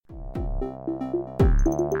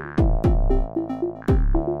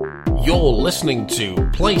You're listening to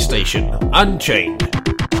PlayStation Unchained.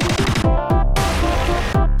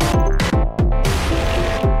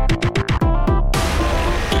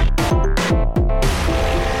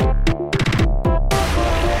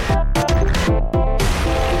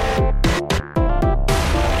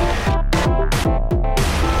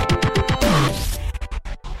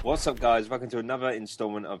 What's up, guys? Welcome to another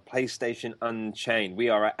installment of PlayStation Unchained. We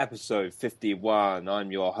are at episode 51.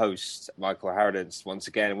 I'm your host, Michael Harradence. Once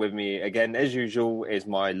again, with me again, as usual, is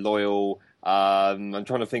my loyal... I'm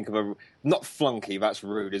trying to think of a... Not flunky, that's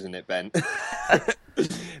rude, isn't it, Ben?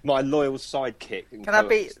 My loyal sidekick. Can I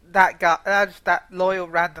be that guy? Just that loyal,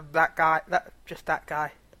 random, that guy. Just that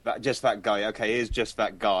guy. Just that guy. Okay, here's just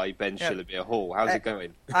that guy, Ben Shillabeer Hall. How's it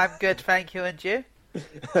going? I'm good, thank you, and you?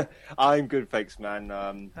 I'm good, thanks,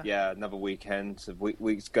 man. Yeah, another weekend.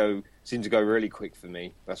 Weeks seem to go really quick for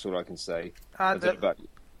me. That's all I can say.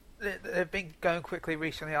 They've been going quickly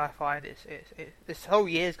recently. I find this whole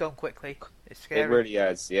year's gone quickly. It's scary. It really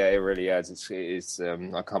has. Yeah, it really has. It's.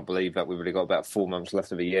 I can't believe that we've really got about 4 months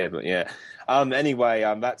left of the year. But yeah. Anyway,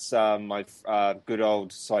 that's my good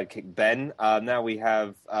old sidekick Ben. Now we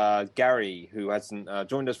have Gary, who hasn't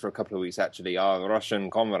joined us for a couple of weeks. Actually, our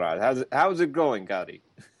Russian comrade. How's it going, Gary?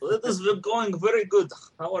 It is going very good.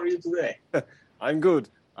 How are you today? I'm good.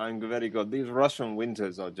 I'm very good. These Russian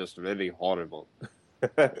winters are just really horrible.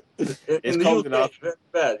 It's cold enough. Very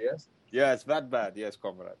bad, yes? Yeah, it's that bad. Yes,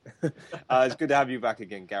 comrade. It's good to have you back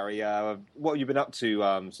again, Gary. What have you been up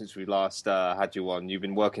to since we last had you on? You've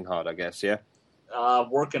been working hard, I guess, yeah?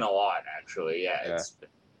 Working a lot, actually. Yeah, it's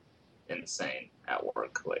been insane at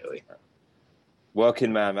work lately.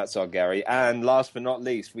 Working man, that's our Gary. And last but not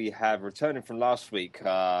least, we have returning from last week,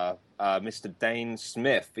 Mr. Dane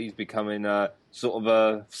Smith. He's becoming sort of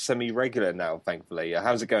a semi-regular now, thankfully.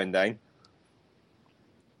 How's it going, Dane?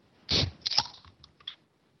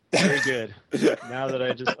 Very good. Now that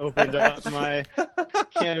I just opened up my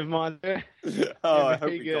can of Monster. Oh, I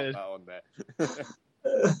hope you got that on there.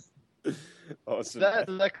 Awesome.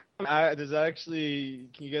 Does that actually?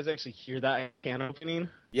 Can you guys actually hear that can opening?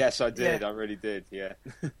 Yes, I did. Yeah. I really did. Yeah.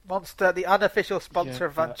 Monster, the unofficial sponsor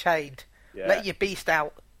of Unchained. Yeah. Let your beast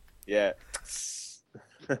out. Yeah.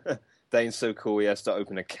 Dane's so cool. He has to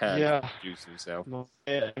open a can to introduce himself. My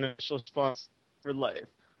initial sponsor for life.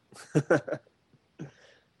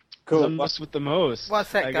 Cool. The most with the most. One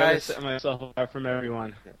sec, I guys. gotta set myself apart from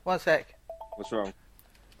everyone. One sec. What's wrong?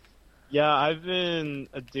 Yeah, I've been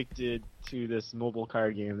addicted to this mobile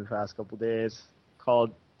card game the past couple days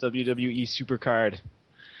called WWE Supercard.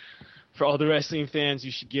 For all the wrestling fans,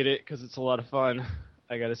 you should get it because it's a lot of fun,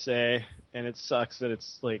 I gotta say. And it sucks that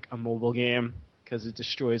it's like a mobile game because it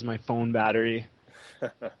destroys my phone battery.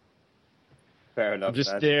 Fair enough. I'm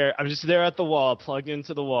just there at the wall, plugged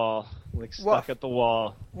into the wall, like stuck at the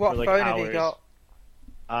wall. What for, like, phone hours. have you got?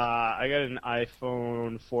 I got an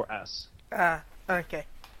iPhone 4S. Okay.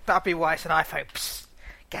 That'd be why it's an iPhone. Psst.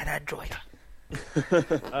 Get an Android.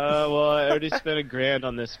 Well, I already spent $1,000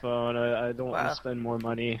 on this phone. I don't want to spend more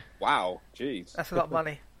money. Wow, jeez. That's a lot of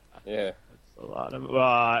money. Yeah. That's a lot of. Well,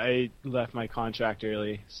 I left my contract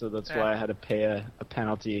early, so that's why I had to pay a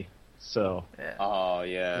penalty. So. Yeah. Oh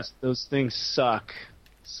yeah. Those things suck.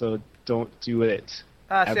 So don't do it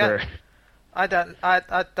ever. See, I don't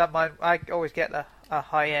mind. I always get a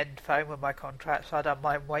high-end phone with my contract, so I don't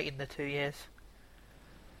mind waiting the 2 years.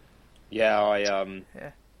 Yeah,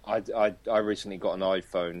 I recently got an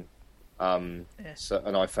iPhone, so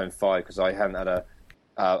an iPhone 5 because I hadn't had a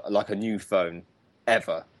new phone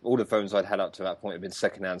ever. All the phones I'd had up to that point had been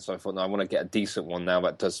secondhand, so I thought, no, I want to get a decent one now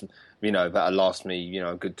that does, that'll last me,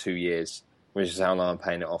 a good 2 years, which is how long I'm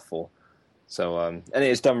paying it off for. So, and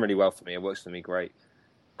it's done really well for me. It works for me great.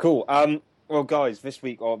 Cool. Well, guys, this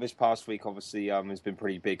past week, obviously, has been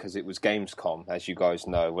pretty big because it was Gamescom, as you guys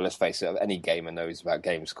know. Well, let's face it, any gamer knows about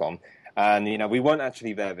Gamescom. And, we weren't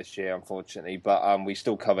actually there this year, unfortunately, but we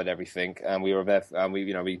still covered everything. And we were there,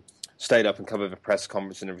 we stayed up and covered the press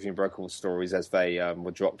conference and everything, broke all the stories as they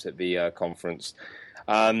were dropped at the conference.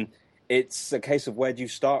 It's a case of where do you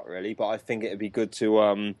start, really, but I think it would be good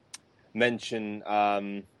to mention...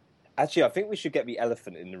 Actually, I think we should get the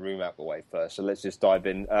elephant in the room out the way first, so let's just dive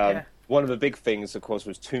in. One of the big things, of course,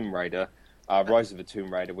 was Tomb Raider, Rise of the Tomb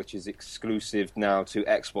Raider, which is exclusive now to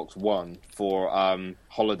Xbox One for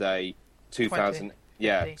holiday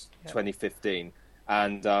 2015.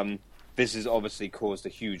 And this has obviously caused a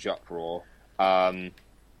huge uproar on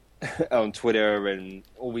Twitter and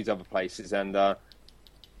all these other places. And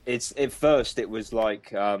it's at first it was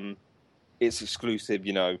like... it's exclusive,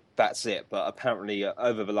 that's it. But apparently,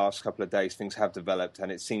 over the last couple of days, things have developed,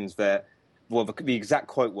 and it seems that well, the exact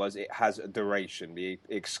quote was, it has a duration. The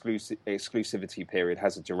exclusivity period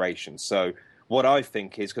has a duration. So what I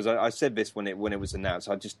think is, because I said this when it was announced,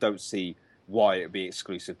 I just don't see why it would be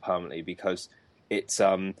exclusive permanently, because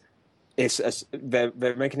they're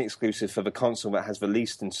making it exclusive for the console that has the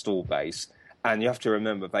least install base. And you have to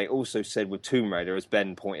remember, they also said with Tomb Raider, as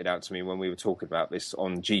Ben pointed out to me when we were talking about this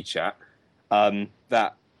on GChat,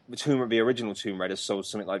 that the original Tomb Raider sold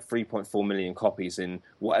something like 3.4 million copies in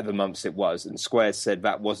whatever months it was, and Square said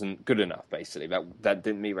that wasn't good enough, basically. That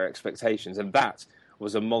didn't meet their expectations, and that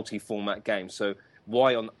was a multi-format game. So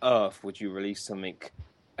why on earth would you release something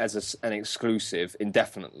as an exclusive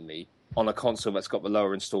indefinitely on a console that's got the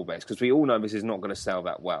lower install base? Because we all know this is not going to sell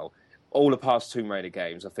that well. All the past Tomb Raider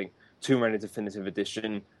games, I think Tomb Raider Definitive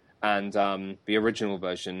Edition and the original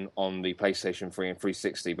version on the PlayStation 3 and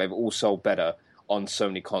 360, they've all sold better on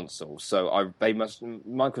Sony consoles. So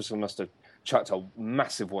Microsoft must have chucked a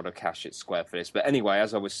massive wad of cash at Square for this. But anyway,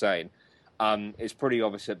 as I was saying, it's pretty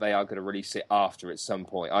obvious that they are going to release it after at some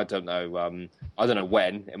point. I don't know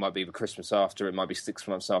when. It might be the Christmas after. It might be 6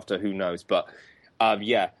 months after. Who knows? But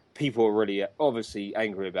people are really obviously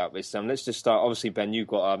angry about this. Let's just start. Obviously, Ben, you've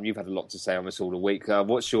had a lot to say on this all the week.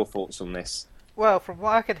 What's your thoughts on this? Well, from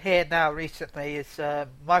what I can hear now recently is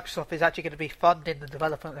Microsoft is actually going to be funding the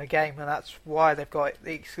development of the game, and that's why they've got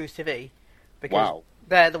the exclusivity, because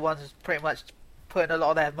they're the ones pretty much putting a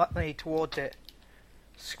lot of their money towards it.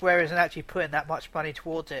 Square isn't actually putting that much money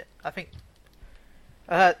towards it. I think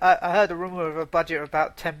I heard a rumor of a budget of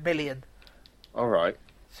about 10 million. All right.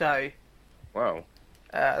 So, wow.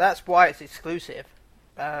 That's why it's exclusive.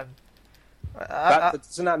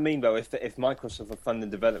 Doesn't that mean, though, if Microsoft are funding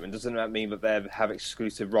development, doesn't that mean that they have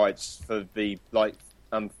exclusive rights for the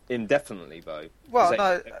indefinitely, though? Well,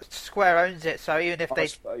 no, Square owns it, so even if they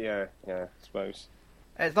I suppose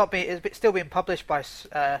it's still being published by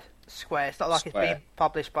Square. It's not like it's being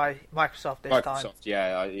published by Microsoft this time.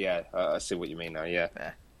 I see what you mean now. Yeah.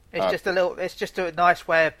 It's just a nice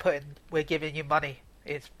way of putting, we're giving you money.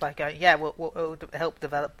 It's like going, we'll help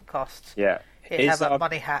develop costs. Yeah. Have a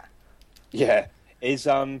money hat. Yeah.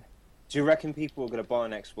 Do you reckon people are going to buy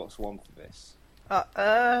an Xbox One for this?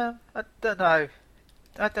 I don't know.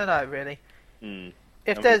 I don't know really.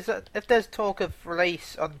 If there's talk of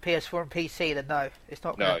release on PS4 and PC, then no, it's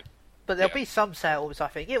not going to. But there'll be some sales. I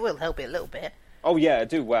think it will help it a little bit. Oh yeah,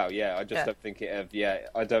 do well. Yeah, I just don't think it.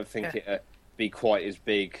 I don't think it be quite as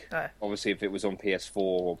big. No. Obviously, if it was on PS4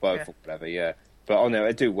 or both or whatever. Yeah, but no,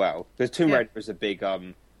 it do well. The Tomb Raider is a big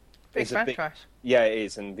big franchise. Yeah, it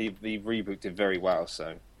is, and the reboot did very well.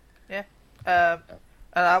 So yeah.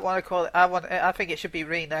 And I want to call it. I think it should be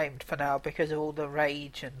renamed for now because of all the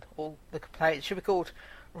rage and all the complaints. It should be called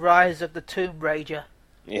Rise of the Tomb Raider.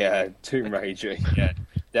 Yeah, Tomb Raider. Yeah,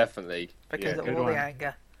 definitely. Because of all the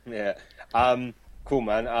anger. Yeah. Cool,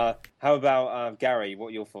 man. How about Gary? What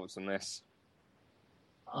are your thoughts on this?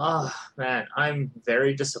 Man, I'm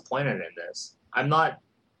very disappointed in this. I'm not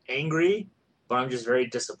angry, but I'm just very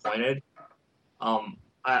disappointed.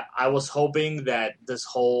 I was hoping that this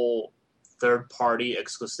whole third-party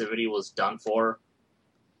exclusivity was done for,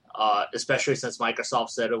 especially since Microsoft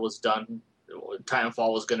said it was done.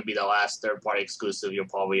 Titanfall was going to be the last third-party exclusive you'll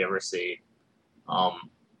probably ever see.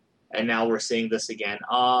 And now we're seeing this again.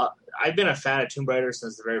 I've been a fan of Tomb Raider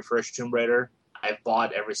since the very first Tomb Raider. I've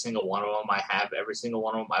bought every single one of them. I have every single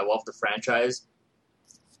one of them. I love the franchise.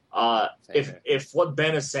 If what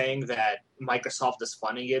Ben is saying that Microsoft is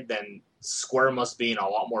funding it, then Square must be in a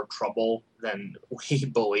lot more trouble than we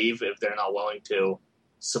believe if they're not willing to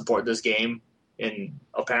support this game in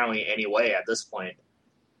apparently any way at this point.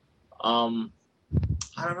 I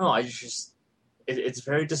don't know. It's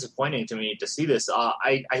very disappointing to me to see this.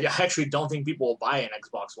 I actually don't think people will buy an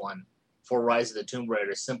Xbox One for Rise of the Tomb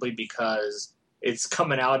Raider simply because it's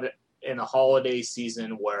coming out in a holiday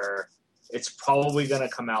season where it's probably going to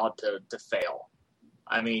come out to fail.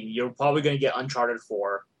 I mean, you're probably going to get Uncharted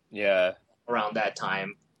 4 around that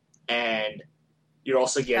time, and you're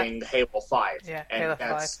also getting Halo 5. Yeah, and Halo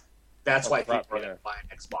 5. That's why people are going to buy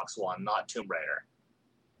an Xbox One, not Tomb Raider.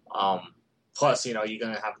 Plus, you're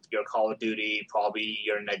going to have your Call of Duty, probably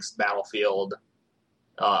your next Battlefield,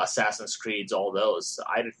 Assassin's Creed, all those.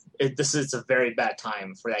 This is a very bad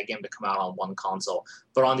time for that game to come out on one console.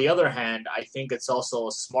 But on the other hand, I think it's also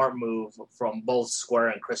a smart move from both Square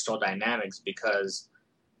and Crystal Dynamics, because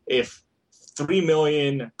if 3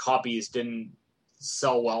 million copies didn't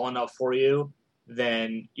sell well enough for you,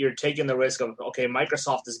 then you're taking the risk of, okay,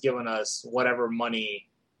 Microsoft is giving us whatever money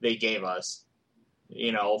they gave us,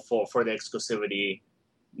 for the exclusivity,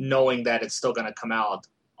 knowing that it's still going to come out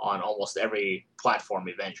on almost every platform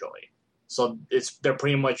eventually. So they're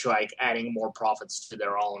pretty much like adding more profits to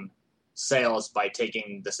their own sales by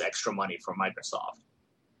taking this extra money from Microsoft.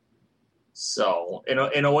 So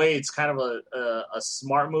in a way, it's kind of a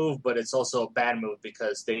smart move, but it's also a bad move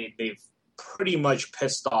because they've pretty much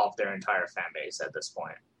pissed off their entire fan base at this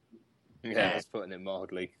point. Yeah, that's putting it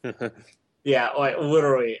mildly. Yeah, like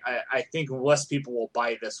literally, I think less people will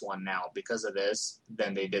buy this one now because of this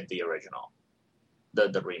than they did the original,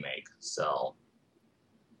 the remake. So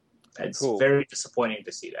it's very disappointing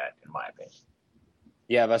to see that, in my opinion.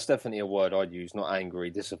 Yeah, that's definitely a word I'd use. Not angry,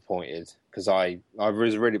 disappointed. Because I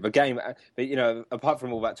was really the game. But you know, apart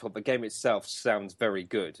from all that talk, the game itself sounds very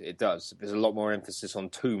good. It does. There's a lot more emphasis on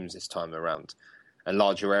tombs this time around, and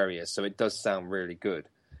larger areas. So it does sound really good.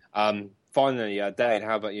 Finally, Dane,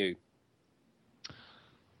 how about you?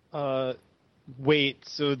 Wait,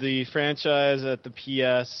 so the franchise that the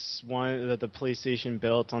PS1, that the PlayStation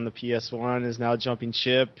built on the PS1 is now jumping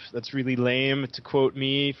ship? That's really lame, to quote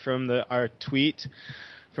me from our tweet,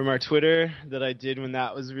 from our Twitter that I did when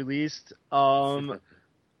that was released. Honestly,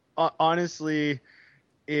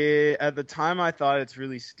 at the time I thought it's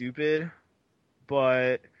really stupid,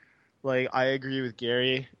 but like I agree with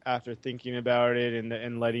Gary after thinking about it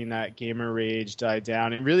and letting that gamer rage die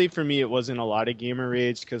down. And really, for me, it wasn't a lot of gamer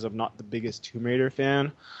rage because I'm not the biggest Tomb Raider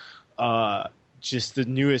fan. Just the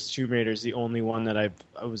newest Tomb Raider is the only one that I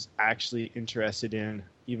was actually interested in,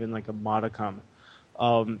 even like a modicum.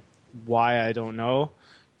 Why, I don't know.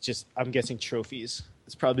 Just I'm guessing trophies.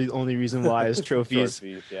 It's probably the only reason why is trophies.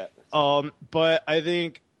 Yeah. But I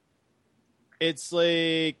think it's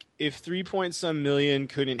like if 3 point some million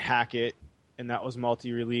couldn't hack it, and that was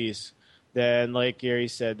multi-release, then like Gary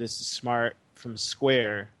said, this is smart from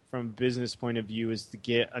Square, from a business point of view, is to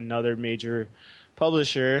get another major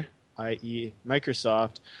publisher, i.e.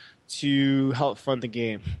 Microsoft, to help fund the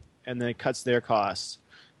game, and then it cuts their costs.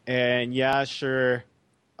 And yeah, sure,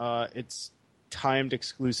 it's timed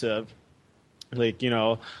exclusive. Like, you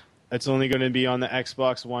know, it's only going to be on the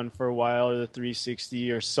Xbox One for a while, or the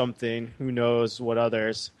 360 or something. Who knows what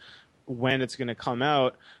others, when it's going to come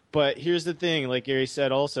out. But here's the thing, like Gary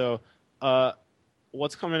said also,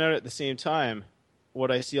 what's coming out at the same time?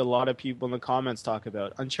 What I see a lot of people in the comments talk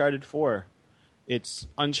about, Uncharted 4. It's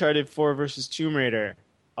Uncharted 4 versus Tomb Raider.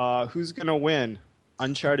 Who's going to win?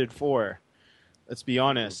 Uncharted 4. Let's be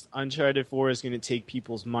honest. Uncharted 4 is going to take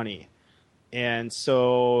people's money. And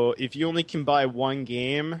so if you only can buy one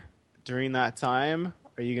game during that time,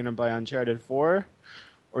 are you going to buy Uncharted 4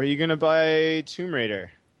 or are you going to buy Tomb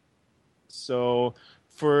Raider? So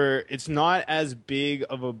it's not as big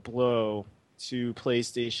of a blow to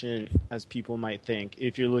PlayStation as people might think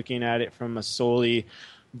if you're looking at it from a solely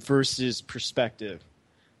versus perspective,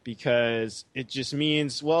 because it just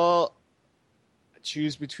means, well,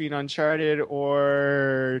 choose between Uncharted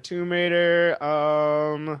or Tomb Raider.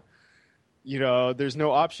 You know, there's no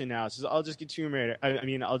option now. So I'll just get Tomb Raider.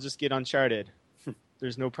 I'll just get Uncharted.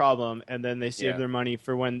 There's no problem. And then they save their money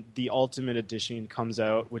for when the Ultimate Edition comes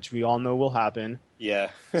out, which we all know will happen. Yeah.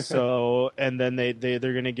 So, and then they're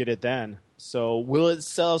going to get it then. So will it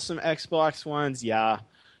sell some Xbox Ones? Yeah.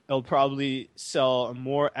 It'll probably sell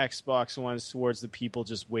more Xbox Ones towards the people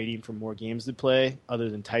just waiting for more games to play other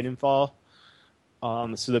than Titanfall.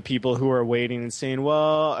 So the people who are waiting and saying,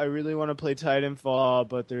 well, I really want to play Titanfall,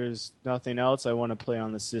 but there's nothing else I want to play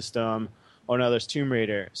on the system. Oh, no, there's Tomb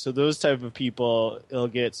Raider. So those type of people, it'll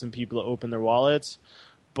get some people to open their wallets.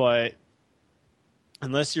 But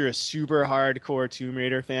unless you're a super hardcore Tomb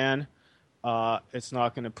Raider fan, it's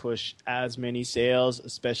not going to push as many sales,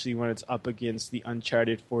 especially when it's up against the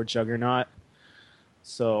Uncharted 4 juggernaut.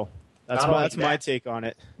 So that's my take on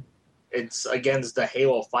it. It's against the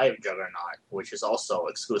Halo 5 juggernaut, which is also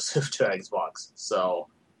exclusive to Xbox. So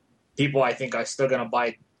people, I think, are still going to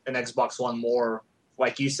buy an Xbox One more.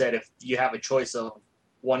 Like you said, if you have a choice of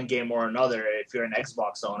one game or another, if you're an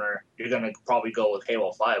Xbox owner, you're going to probably go with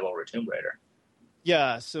Halo 5 over Tomb Raider.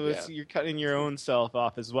 Yeah, so you're cutting your own self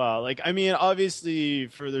off as well. Like, I mean, obviously,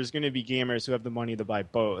 there's going to be gamers who have the money to buy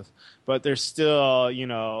both, but there's still, you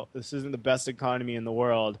know, this isn't the best economy in the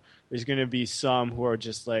world. There's going to be some who are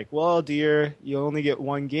just like, well, dear, you only get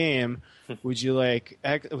one game. Would you like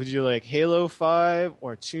Halo 5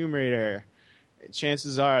 or Tomb Raider?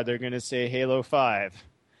 Chances are they're going to say Halo 5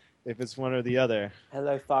 if it's one or the other.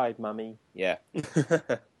 Halo 5, mummy. Yeah.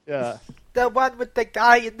 Yeah. The one with the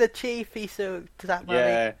guy in the chiefy suit.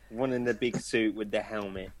 Yeah, one in the big suit with the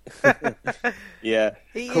helmet. Yeah.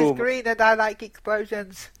 He is green and I like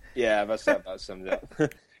explosions. Yeah, that's about sums it up.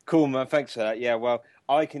 Cool, man. Thanks for that. Yeah, well,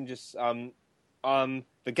 I can just the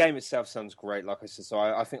game itself sounds great, like I said, so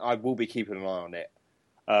I think I will be keeping an eye on it,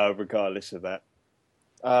 regardless of that.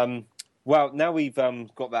 Well, now we've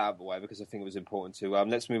got that out of the way because I think it was important to.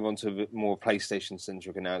 Let's move on to a bit more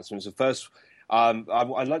PlayStation-centric announcements. So first,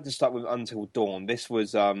 I'd like to start with Until Dawn. This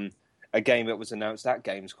was a game that was announced at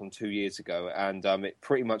Gamescom 2 years ago, and it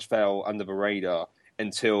pretty much fell under the radar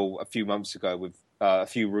until a few months ago with a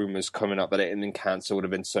few rumours coming up that it had been cancelled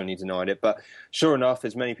and then Sony denied it. But sure enough,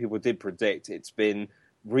 as many people did predict, it's been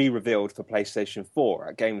re-revealed for PlayStation 4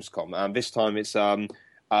 at Gamescom. This time it's...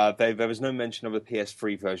 there was no mention of a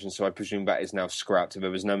PS3 version, so I presume that is now scrapped.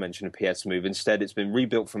 There was no mention of PS Move. Instead, it's been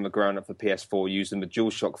rebuilt from the ground up for PS4 using the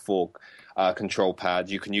DualShock 4 control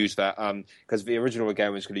pad. You can use that because the original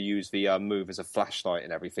game was going to use the Move as a flashlight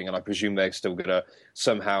and everything, and I presume they're still going to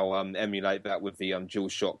somehow emulate that with the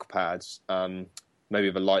DualShock pads, maybe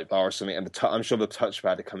the light bar or something, and I'm sure the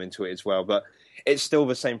touchpad to come into it as well. But it's still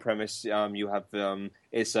the same premise. You have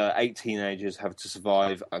it's 8 teenagers have to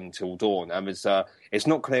survive until dawn, and it's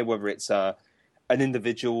not clear whether it's an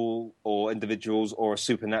individual or individuals or a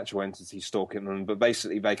supernatural entity stalking them. But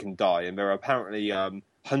basically, they can die, and there are apparently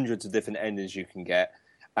hundreds of different endings you can get.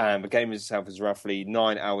 And the game itself is roughly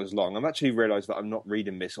 9 hours long. I've actually realised that I'm not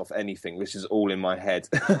reading this off anything. This is all in my head.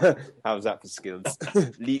 How's that for skills?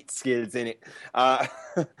 Leet skills in it.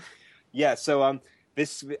 Yeah. So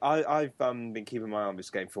I've been keeping my eye on this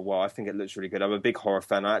game for a while. I think it looks really good. I'm a big horror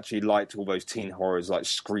fan. I actually liked all those teen horrors like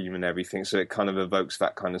Scream and everything, so it kind of evokes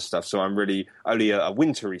that kind of stuff. So I'm really only a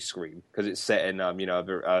wintry Scream because it's set in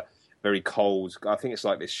a very cold. I think it's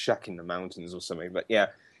like this shack in the mountains or something. But yeah,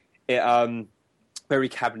 it very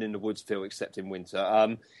cabin in the woods feel except in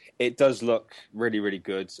winter. It does look really really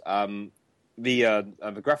good. The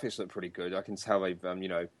graphics look pretty good. I can tell they've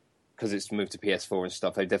because it's moved to PS4 and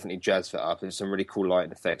stuff, they definitely jazzed that up. There's some really cool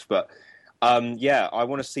lighting effects. But, yeah, I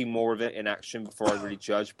want to see more of it in action before I really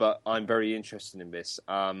judge, but I'm very interested in this.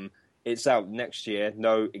 It's out next year,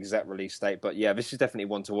 no exact release date, but, yeah, this is definitely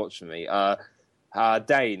one to watch for me.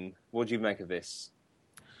 Dane, what do you make of this?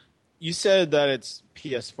 You said that it's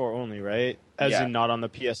PS4 only, right? As in not on the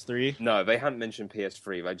PS3? No, they hadn't mentioned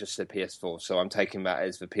PS3. They just said PS4. So I'm taking that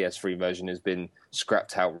as the PS3 version has been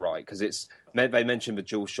scrapped outright because they mentioned the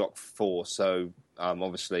DualShock 4. So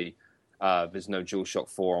obviously there's no DualShock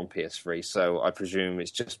 4 on PS3. So I presume it's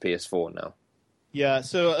just PS4 now. Yeah.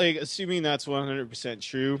 So assuming that's 100%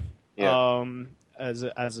 true. Yeah. As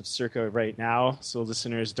of circa right now, so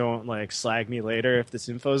listeners don't slag me later if this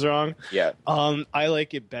info's wrong. Yeah. I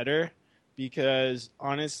like it better because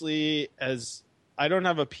honestly, as I don't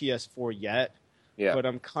have a PS4 yet, but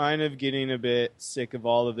I'm kind of getting a bit sick of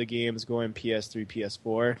all of the games going PS3,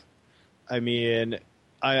 PS4. I mean,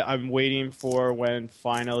 I'm waiting for when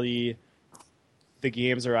finally the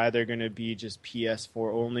games are either going to be just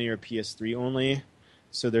PS4 only or PS3 only,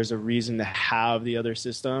 so there's a reason to have the other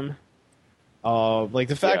system.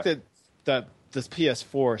 The fact that this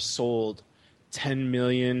PS4 sold 10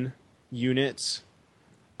 million units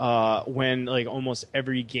when almost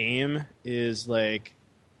every game is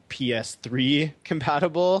PS3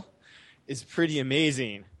 compatible is pretty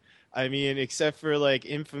amazing. I mean, except for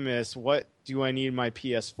Infamous, what do I need my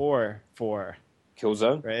PS4 for?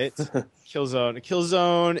 Killzone, right?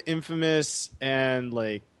 Killzone, Infamous,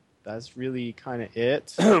 and that's really kind of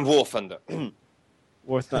it. War Thunder.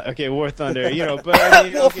 War Thunder, but I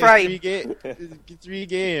mean, Warframe. Three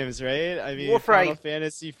games, right? I mean, Warframe. Final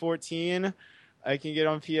Fantasy 14, I can get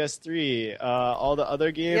on PS3. All the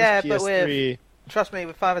other games, PS3. Trust me,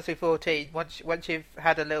 with Final Fantasy 14, once you've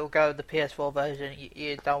had a little go of the PS4 version,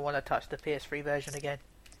 you don't want to touch the PS3 version again.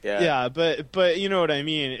 Yeah, but you know what I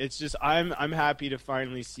mean. It's just I'm happy to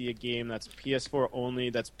finally see a game that's PS4 only,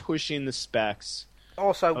 that's pushing the specs.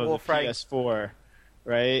 Also, of Warframe. The PS4.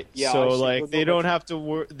 Right. Yeah, so they don't have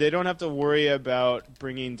to worry about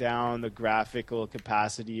bringing down the graphical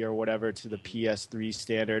capacity or whatever to the PS3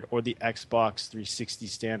 standard or the Xbox 360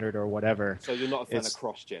 standard or whatever. So you're not a fan of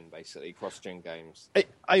cross-gen, basically, cross-gen games.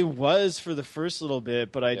 I was for the first little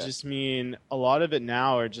bit, but I just mean a lot of it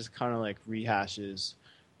now are just kind of rehashes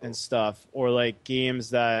and stuff, or games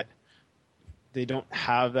that they don't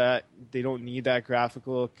have that. They don't need that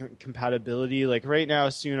graphical compatibility. Right now,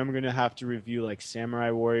 soon I'm going to have to review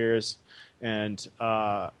Samurai Warriors and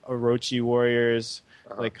Orochi Warriors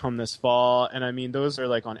come this fall. And I mean, those are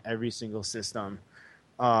on every single system.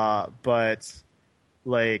 But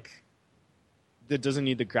it doesn't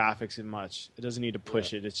need the graphics in much. It doesn't need to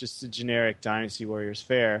push it. It's just a generic Dynasty Warriors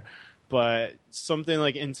fare. But something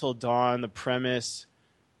like Until Dawn, the premise,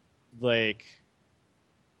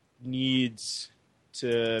 needs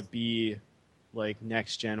to be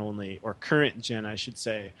next gen only, or current gen I should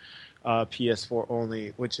say, PS4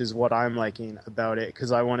 only, which is what I'm liking about it,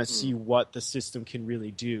 because I want to see what the system can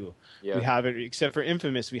really do. Yeah. We haven't, except for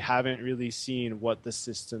Infamous, we haven't really seen what the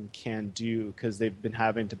system can do, because they've been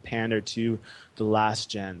having to pander to the last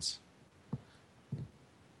gens.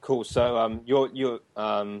 Cool. So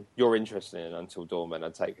you're interested in Until Dawn, and I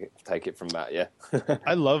take it from that, yeah.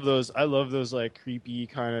 I love those like creepy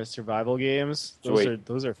kind of survival games.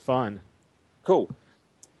 Those are fun. Cool.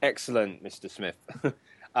 Excellent, Mr. Smith.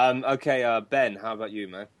 Okay, Ben, how about you,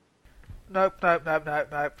 man? Nope. What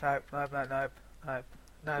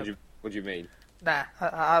do you mean? Nah,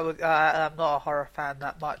 I'm not a horror fan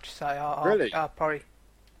that much, so I'll probably.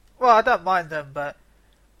 Well, I don't mind them, but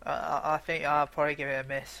I think I'll probably give it a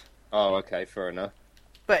miss. Oh, okay, fair enough.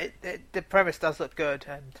 But the premise does look good,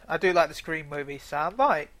 and I do like the Scream movies, so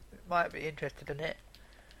I might be interested in it.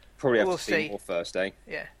 Probably have to see more first, eh?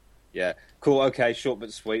 Yeah. Yeah. Cool. Okay, short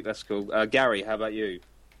but sweet. That's cool. Gary, how about you?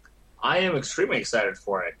 I am extremely excited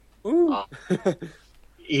for it. Ooh.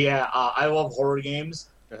 I love horror games.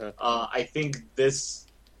 Uh-huh. I think this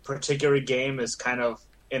particular game is kind of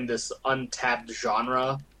in this untapped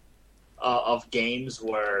genre of games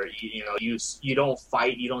where you don't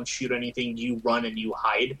fight, you don't shoot anything, you run and you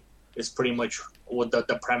hide. Is pretty much what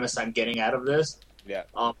the premise I'm getting out of this. Yeah.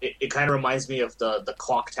 It kind of reminds me of the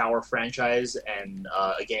Clock Tower franchise and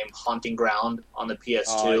a game Haunting Ground on the PS2.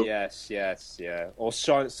 Oh, yes, yeah. Or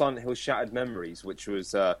Silent Hill Shattered Memories, which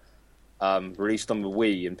was released on the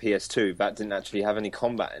Wii and PS2. That didn't actually have any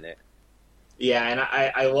combat in it. Yeah, and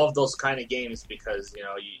I love those kind of games because,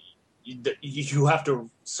 you have to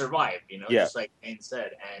survive, just like Ayn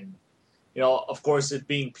said. And, of course, it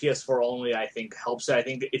being PS4 only, I think, helps it. I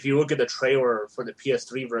think if you look at the trailer for the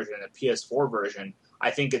PS3 version and the PS4 version, I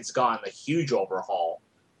think it's gotten a huge overhaul,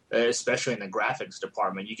 especially in the graphics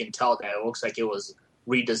department. You can tell that it looks like it was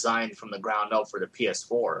redesigned from the ground up for the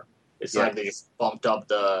PS4. It's not like they just bumped up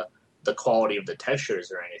the quality of the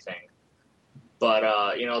textures or anything. But,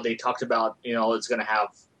 they talked about, it's going to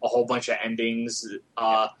have a whole bunch of endings.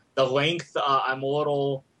 The length, I'm a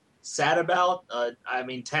little sad about.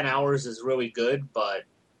 10 hours is really good, but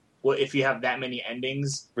if you have that many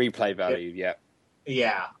endings, replay value,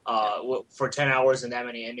 yeah. For 10 hours and that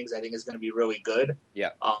many endings, I think is going to be really good. Yeah.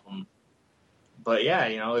 But yeah,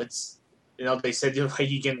 it's they said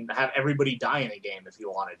you can have everybody die in a game if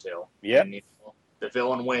you wanted to. Yeah. And, the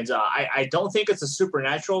villain wins. I don't think it's a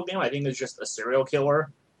supernatural game. I think it's just a serial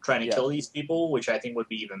killer trying to kill these people, which I think would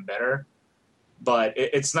be even better. But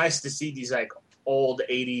it's nice to see these like old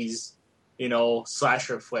 80s,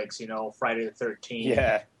 slasher flicks, Friday the 13th.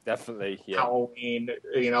 Yeah, definitely. Yeah. Halloween,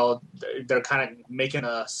 they're kind of making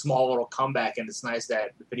a small little comeback, and it's nice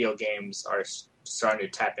that video games are starting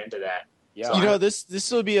to tap into that. Yeah. So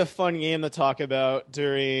this will be a fun game to talk about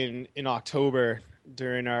in October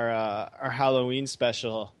during our Halloween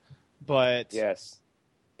special. But yes.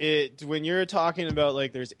 When you're talking about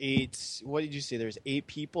like there's 8, what did you say? There's 8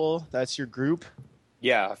 people. That's your group.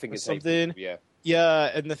 Yeah, I think it's something. 8 people, yeah. Yeah,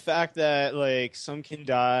 and the fact that like some can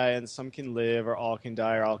die and some can live, or all can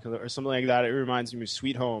die, or something like that. It reminds me of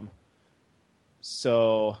Sweet Home.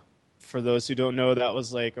 So, for those who don't know, that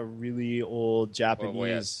was like a really old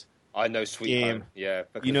Japanese. I know Sweet Home. Yeah,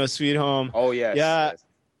 you know Sweet Home. Oh yes. Yeah, yes.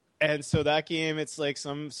 And so that game, it's like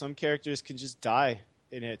some characters can just die.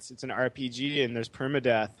 And it's an RPG, and there's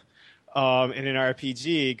permadeath in an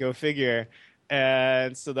RPG. Go figure.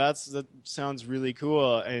 And so that sounds really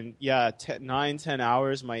cool. And yeah, 9-10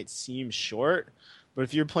 hours might seem short, but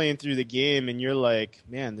if you're playing through the game and you're like,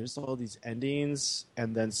 man, there's all these endings,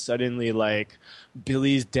 and then suddenly like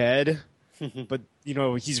Billy's dead, but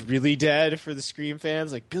he's really dead for the Scream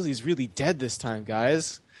fans. Like Billy's really dead this time,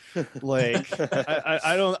 guys. Like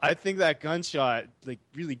I think that gunshot like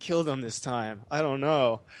really killed him this time. I don't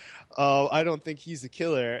know. I don't think he's the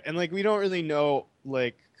killer, and like we don't really know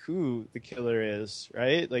like who the killer is,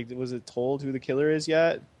 right? Like was it told who the killer is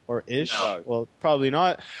yet, or ish? No. Well, probably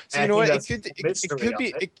not. So you know what?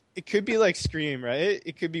 It could be like Scream, right?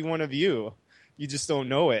 It could be one of you. You just don't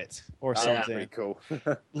know it or something. Pretty cool.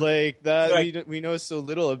 Like that, we know so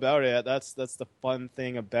little about it. That's the fun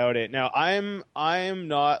thing about it. Now, I'm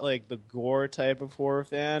not like the gore type of horror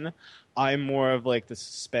fan. I'm more of like the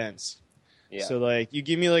suspense. Yeah. So like, you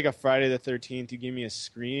give me like a Friday the 13th, you give me a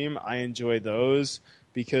Scream. I enjoy those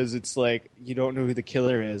because it's like you don't know who the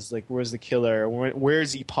killer is. Like, where's the killer? Where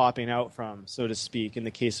is he popping out from, so to speak? In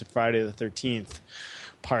the case of Friday the 13th,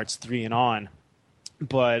 parts 3 and on.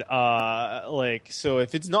 But so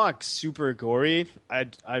if it's not super gory,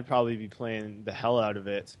 I'd probably be playing the hell out of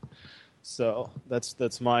it. So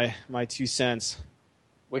that's my 2 cents.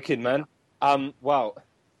 Wicked, man. Well,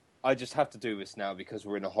 I just have to do this now because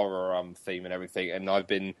we're in a horror theme and everything, and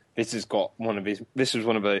this was one of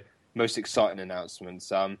the most exciting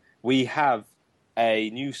announcements. We have a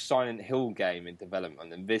new Silent Hill game in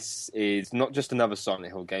development, and this is not just another Silent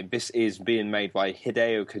Hill game. This is being made by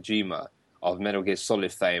Hideo Kojima of Metal Gear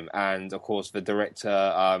Solid fame, and of course the director.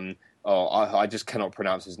 I just cannot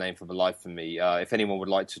pronounce his name for the life of me. If anyone would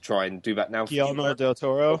like to try and do that now, Guillermo del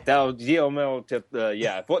Toro.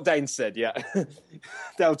 What Dane said, yeah,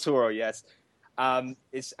 Del Toro, yes. And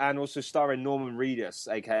also starring Norman Reedus,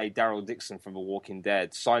 aka Daryl Dixon from The Walking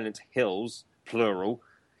Dead. Silent Hills, plural.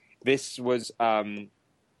 This was the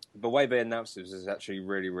way they announced this is actually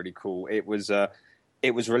really, really cool. It was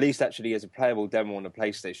released actually as a playable demo on a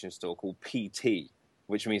PlayStation Store called PT,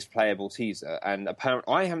 which means playable teaser. And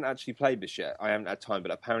apparently, I haven't actually played this yet. I haven't had time,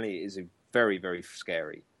 but apparently it is very, very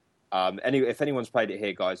scary. If anyone's played it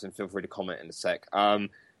here, guys, then feel free to comment in a sec.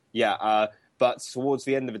 But towards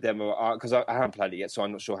the end of the demo, because I haven't played it yet, so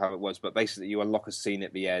I'm not sure how it was, but basically you unlock a scene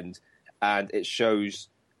at the end, and it shows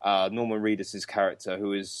Norman Reedus' character,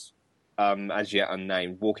 who is as yet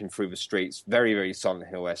unnamed, walking through the streets, very, very Silent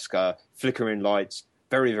Hill-esque, flickering lights,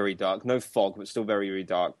 very, very dark, no fog, but still very, very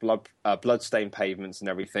dark, blood-stained pavements and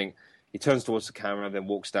everything. He turns towards the camera, then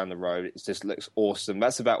walks down the road. It just looks awesome.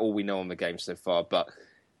 That's about all we know on the game so far, but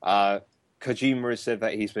Kojima has said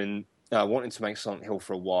that he's been wanting to make Silent Hill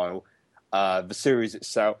for a while. The series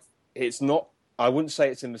itself, it's not, I wouldn't say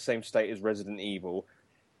it's in the same state as Resident Evil,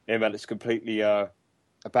 in that it's completely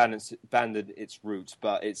abandoned its roots,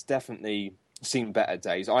 but it's definitely seen better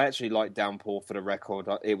days. I actually like Downpour for the record.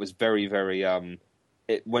 It was very, very,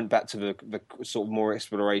 it went back to the sort of more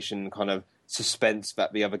exploration kind of suspense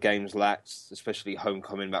that the other games lacked, especially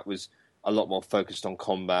Homecoming, that was a lot more focused on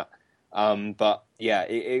combat. But yeah,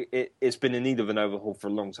 it's been in need of an overhaul for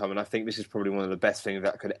a long time, and I think this is probably one of the best things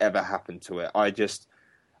that could ever happen to it. I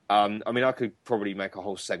could probably make a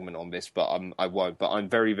whole segment on this, but I won't. But I'm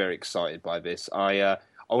very, very excited by this.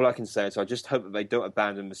 All I can say is I just hope that they don't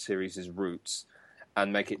abandon the series' roots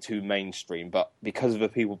and make it too mainstream. But because of the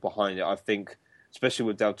people behind it, I think, especially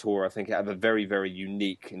with Del Toro, I think it has a very, very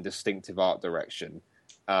unique and distinctive art direction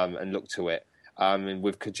and look to it. And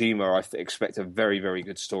with Kojima, I expect a very, very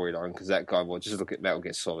good storyline because that guy, well, just look at Metal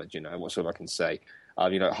Gear Solid, what's all I can say.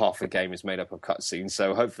 Half the game is made up of cutscenes,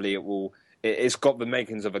 so hopefully it's got the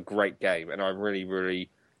makings of a great game, and I really, really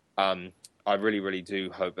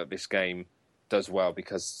do hope that this game does well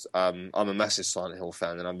because I'm a massive Silent Hill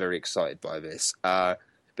fan and I'm very excited by this. But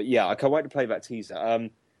yeah, I can't wait to play that teaser.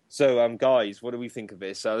 So, guys, what do we think of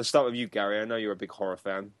this? Let's start with you, Gary. I know you're a big horror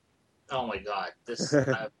fan. Oh my god, this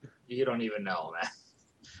you don't even know, man.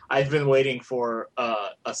 I've been waiting for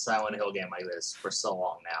a Silent Hill game like this for so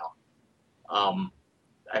long now.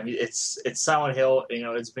 I mean, it's Silent Hill.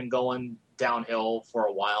 It's been going downhill for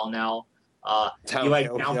a while now. You like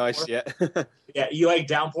Downpour? Nice, yeah. Yeah, you like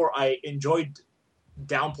Downpour. I enjoyed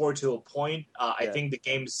Downpour to a point. I think the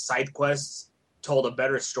game's side quests told a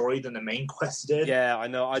better story than the main quest did. Yeah, I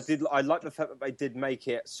know. I like the fact that they did make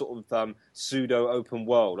it sort of pseudo open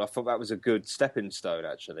world. I thought that was a good stepping stone,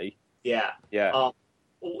 actually. Yeah. Yeah.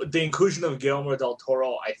 The inclusion of Guillermo del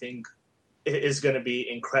Toro, I think, is going to be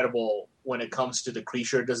incredible when it comes to the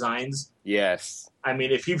creature designs. Yes. I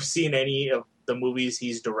mean, if you've seen any of the movies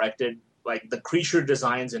he's directed, like the creature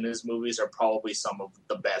designs in his movies are probably some of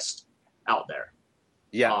the best out there.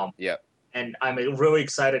 Yeah. Yeah. And I'm really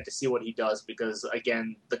excited to see what he does because,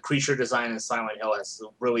 again, the creature design in Silent Hill has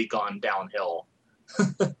really gone downhill.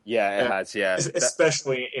 Yeah, it has, yeah.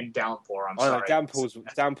 Especially in Downpour, I'm sorry.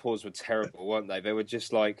 Downpours were terrible, weren't they? They were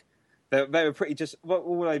just like... They were pretty just...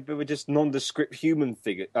 They were just nondescript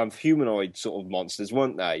humanoid sort of monsters,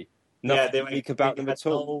 weren't they? Nothing unique about them at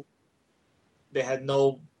all. They had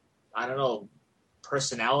no, I don't know,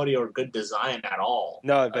 personality or good design at all.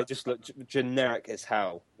 No, they just look generic as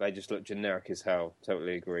hell.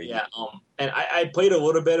 Totally agree. Yeah, and I played a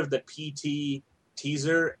little bit of the PT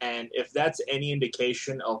teaser, and if that's any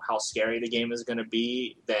indication of how scary the game is going to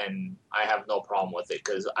be, then I have no problem with it,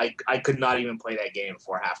 because I could not even play that game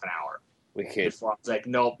for half an hour. Before I was like,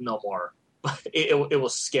 nope, no more. It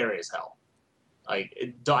was scary as hell.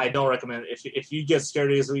 Like, I don't recommend it. If you get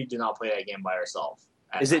scared easily, do not play that game by yourself.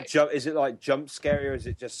 Is it like jump scary, or is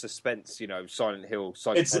it just suspense? Silent Hill.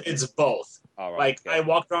 It's both. All right, okay. I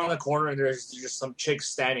walked around the corner and there's just some chick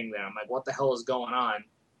standing there. I'm like, what the hell is going on?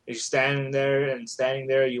 And she's standing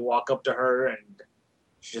there. You walk up to her and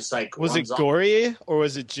she's just like. Was it gory or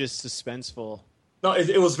was it just suspenseful? No,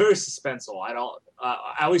 it was very suspenseful.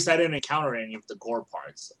 At least I didn't encounter any of the gore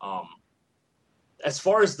parts. As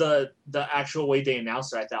far as the actual way they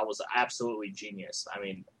announced it, I thought was absolutely genius. I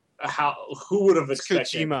mean, who would have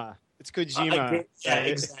expected? Kojima. It's Kojima. Yeah,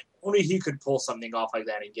 exactly. Only he could pull something off like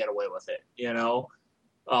that and get away with it.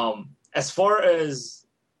 As far as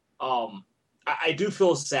I do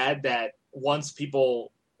feel sad that once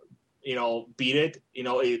people beat it,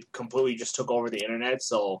 it completely just took over the internet.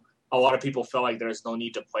 So a lot of people felt like there's no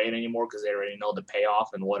need to play it anymore because they already know the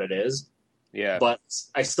payoff and what it is. Yeah. But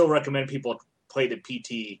I still recommend people play the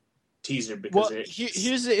PT teaser because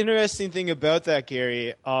here's the interesting thing about that,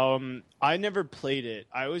 Gary. I never played it.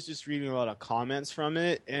 I was just reading a lot of comments from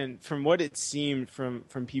it, and from what it seemed from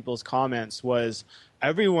people's comments was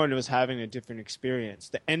everyone was having a different experience.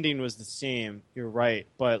 The ending was the same, you're right,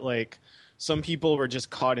 but like some people were just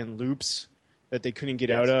caught in loops that they couldn't get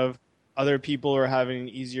out of. Other people were having an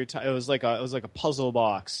easier time. It was like a puzzle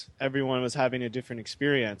box. Everyone was having a different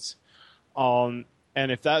experience. And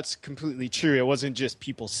if that's completely true, it wasn't just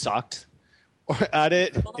people sucked at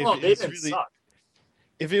it. No, they didn't suck.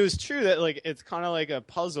 If it was true that like it's kind of like a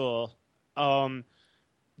puzzle,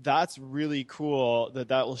 that's really cool that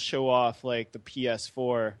will show off like the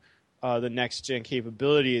PS4, the next gen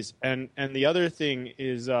capabilities. And the other thing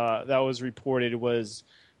is that was reported was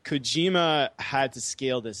Kojima had to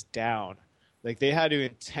scale this down. Like they had to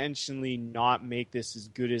intentionally not make this as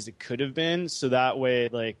good as it could have been, so that way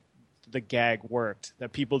like the gag worked,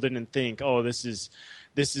 that people didn't think, oh, this is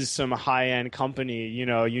some high-end company,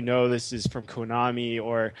 this is from Konami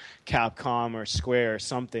or Capcom or Square or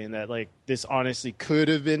something, that like this honestly could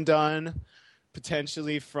have been done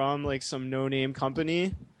potentially from like some no-name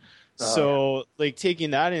company. So like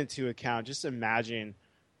taking that into account, just imagine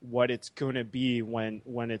what it's going to be when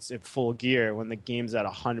it's in full gear, when the game's at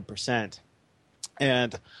 100%.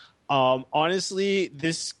 And honestly,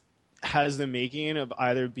 this has the making of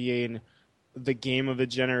either being the game of a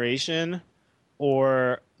generation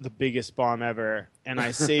or the biggest bomb ever. And I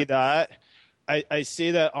say that I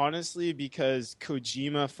say that honestly because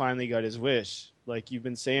Kojima finally got his wish. Like you've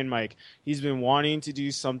been saying, Mike, he's been wanting to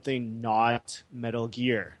do something not Metal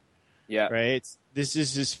Gear. Yeah. Right? This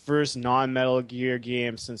is his first non-Metal Gear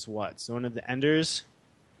game since what? Zone of the Enders?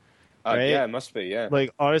 Right? Yeah, it must be, yeah.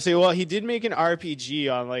 Like, honestly, well, he did make an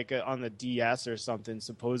RPG on on the DS or something,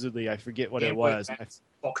 supposedly. I forget what it was.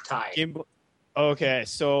 Okay,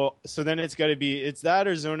 so then it's got to be, it's that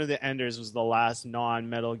or Zone of the Enders was the last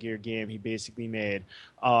non-Metal Gear game he basically made.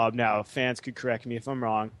 Now, fans could correct me if I'm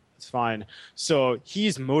wrong. It's fine. So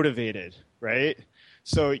he's motivated, right?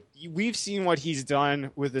 So we've seen what he's done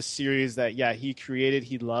with a series that, yeah, he created,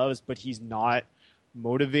 he loves, but he's not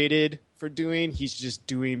motivated for doing. He's just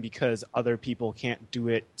doing because other people can't do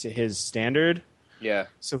it to his standard. Yeah.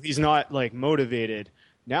 So he's not like motivated.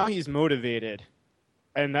 Now he's motivated,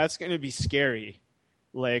 and that's going to be scary.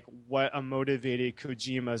 Like what a motivated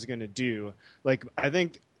Kojima is going to do. Like I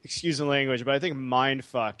think, excuse the language, but I think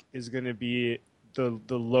Mindfuck is going to be the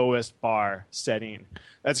lowest bar setting.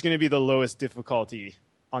 That's going to be the lowest difficulty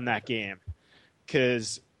on that game,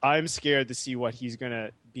 because I'm scared to see what he's going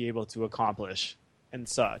to be able to accomplish and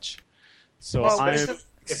such. So I'm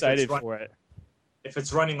excited for it. If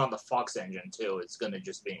it's running on the Fox engine too, it's going to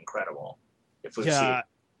just be incredible. If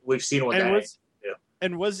we've seen what that is. Yeah.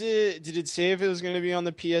 And did it say if it was going to be on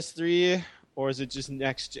the PS3 or is it just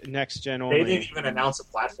next gen only? They didn't even announce a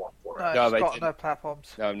platform for it. No, it's got no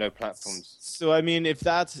platforms. No platforms. So I mean, if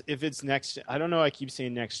it's next, I don't know. I keep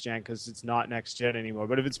saying next gen because it's not next gen anymore.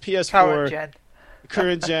 But if it's PS4,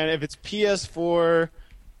 current gen, if it's PS4,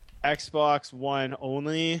 Xbox One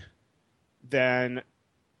only, then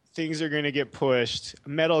things are going to get pushed.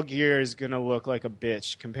 Metal Gear is going to look like a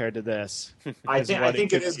bitch compared to this. I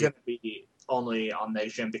think it is going to be only on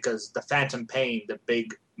next gen because the Phantom Pain, the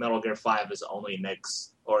big Metal Gear 5, is only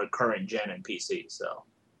next or current gen and PC. So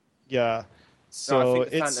yeah, so I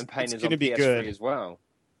think the Phantom Pain is going to be PS3 good as well.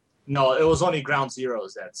 No, it was only Ground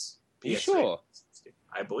Zeroes. That's PS3. You sure?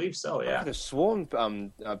 I believe so. Yeah. I could have sworn,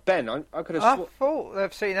 Ben. I could have I sworn. thought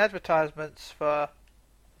they've seen advertisements for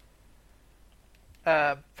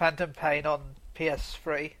Phantom Pain on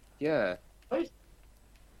PS3. Yeah.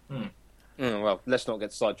 Well, let's not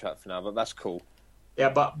get sidetracked for now, but that's cool. Yeah,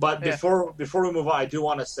 but before we move on, I do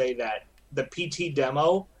want to say that the PT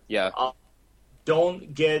demo. Yeah.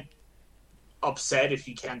 Don't get upset if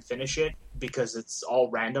you can't finish it because it's all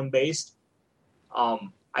random based.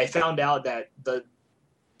 I found out that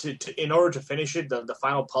in order to finish it, the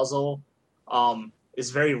final puzzle is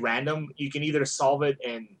very random. You can either solve it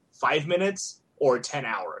in 5 minutes or 10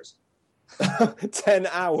 hours. 10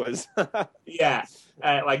 hours? Yeah.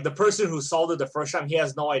 Like the person who solved it the first time, he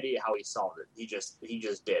has no idea how he solved it. He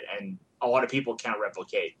just did. And a lot of people can't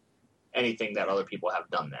replicate anything that other people have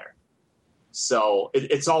done there. So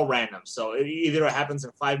it's all random. So it either happens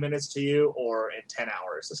in 5 minutes to you or in 10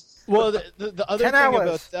 hours. Well, the other thing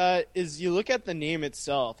about that is you look at the name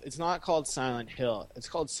itself. It's not called Silent Hill. It's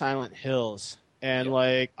called Silent Hills. And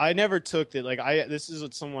like, I never took it. Like, this is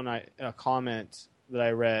what a comment that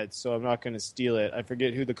I read, so I'm not going to steal it. I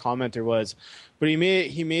forget who the commenter was, but he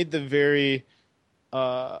made the very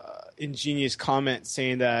ingenious comment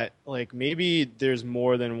saying that like maybe there's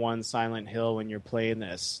more than one Silent Hill when you're playing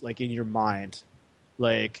this, like in your mind,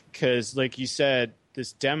 like because like you said,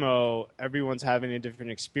 this demo, everyone's having a different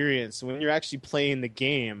experience. So when you're actually playing the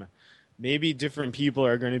game, maybe different people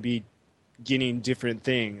are going to be getting different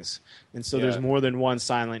things, and so there's more than one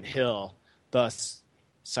Silent Hill, thus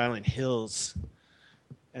Silent Hills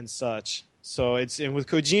and such. So and with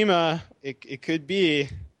Kojima, it could be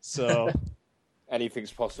so.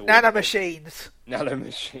 Anything's possible. Nanomachines.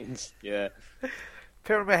 Nanomachines, yeah.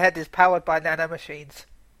 Pyramid Head is powered by nanomachines.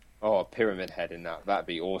 Oh, Pyramid Head in that. That'd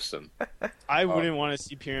be awesome. I wouldn't want to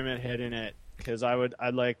see Pyramid Head in it because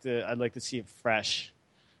I'd like to see it fresh.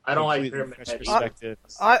 I don't like Pyramid Head. Perspective.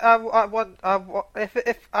 I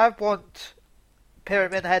want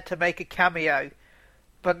Pyramid Head to make a cameo,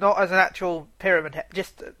 but not as an actual Pyramid Head.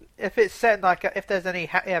 Just if it's set in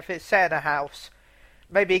if it's set in a house.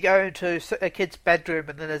 Maybe go into a kid's bedroom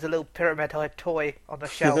and then there's a little Pyramid Head toy on the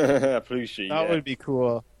shelf. Plushie, that would be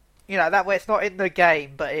cool. You know, that way it's not in the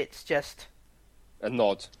game, but it's just a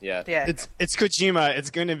nod. Yeah. It's Kojima. It's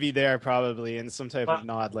going to be there probably in some type of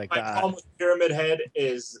nod like that. My problem with Pyramid Head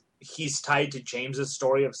is he's tied to James's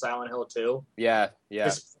story of Silent Hill 2. Yeah.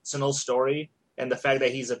 His personal story, and the fact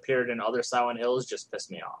that he's appeared in other Silent Hills just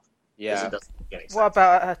pissed me off. Yeah. It doesn't make any sense. What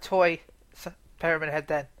about a toy Pyramid Head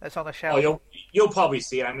then? That's on the shelf. Oh, you'll probably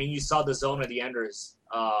see it. I mean, you saw the Zone of the Enders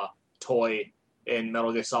toy in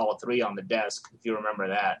Metal Gear Solid 3 on the desk, if you remember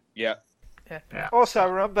that. Yeah. Also, I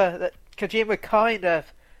remember that Kojima kind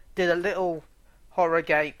of did a little horror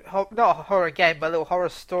game. Not a horror game, but a little horror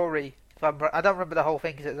story. I don't remember the whole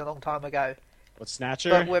thing because it was a long time ago. What,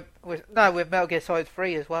 Snatcher? But with Metal Gear Solid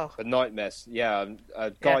 3 as well. The Nightmares,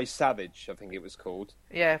 Guy Savage, I think it was called.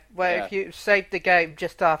 Yeah, where if you saved the game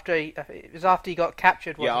just after it was after you got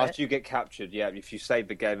captured, wasn't it? After you get captured, if you save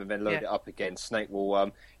the game and then load it up again, Snake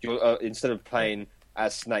will you'll instead of playing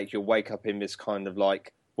as Snake, you'll wake up in this kind of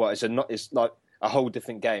like it's like a whole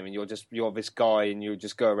different game, and you're this guy, and you'll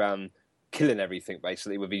just go around killing everything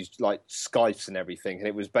basically with these like Skypes and everything, and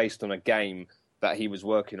it was based on a game that he was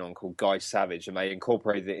working on called Guy Savage, and they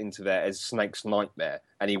incorporated it into there as Snake's Nightmare,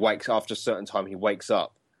 and he wakes after a certain time he wakes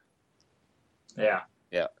up. Yeah.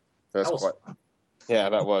 That's quite. Yeah,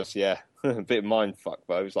 that was a bit of mind fuck,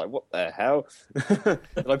 but I was like, what the hell?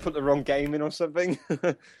 Did I put the wrong game in or something?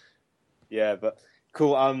 Yeah, but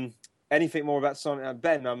cool. Anything more about Silent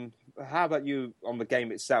Ben? How about you on the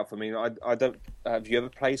game itself? I mean, I don't. Have you ever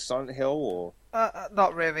played Silent Hill or?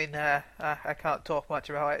 Not really. No, I can't talk much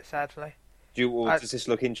about it, sadly. Does this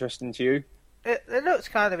look interesting to you? It looks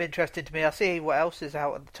kind of interesting to me. I'll see what else is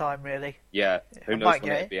out at the time, really. Yeah, who knows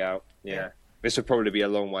when it'll be out. Yeah. This will probably be a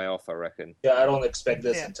long way off, I reckon. Yeah, I don't expect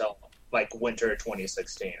this until like winter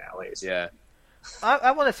 2016 at least. Yeah.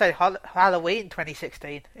 I want to say Halloween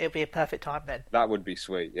 2016. It'll be a perfect time then. That would be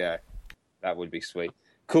sweet, yeah. That would be sweet.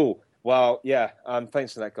 Cool. Well, yeah,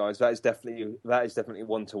 thanks for that, guys. That is definitely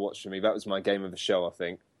one to watch for me. That was my game of the show, I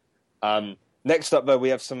think. Next up, though, we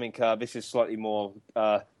have something. This is slightly more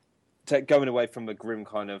going away from the grim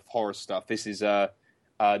kind of horror stuff. This is a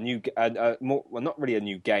new, not really a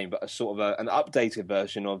new game, but a sort of an updated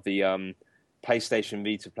version of the PlayStation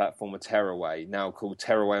Vita platformer Tearaway, now called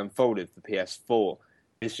Tearaway Unfolded for PS4.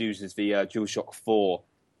 This uses the DualShock 4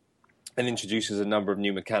 and introduces a number of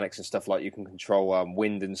new mechanics and stuff, like you can control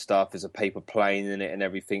wind and stuff. There's a paper plane in it and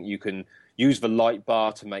everything. You can use the light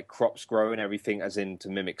bar to make crops grow and everything, as in to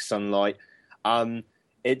mimic sunlight.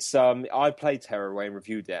 It's I played Tearaway and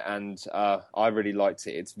reviewed it, and I really liked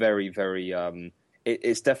it. It's very, very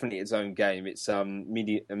it's definitely its own game. It's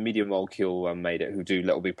Media Molecule made it, who do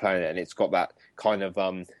Little Big Planet, and it's got that kind of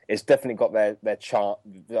it's definitely got their charm,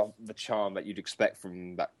 the charm that you'd expect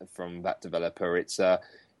from that developer.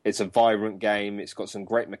 It's a vibrant game. It's got some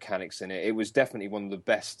great mechanics in it. It was definitely one of the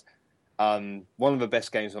best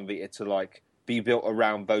games on Vita to like be built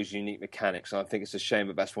around those unique mechanics. And I think it's a shame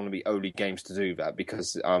that that's one of the only games to do that,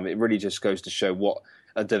 because it really just goes to show what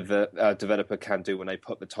a developer can do when they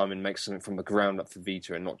put the time in and make something from the ground up for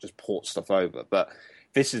Vita and not just port stuff over. But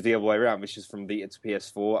this is the other way around. This is from Vita to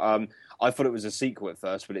PS4. I thought it was a sequel at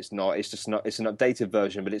first, but it's not. It's just not. It's an updated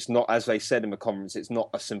version, but it's not, as they said in the conference, it's not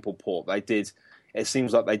a simple port. It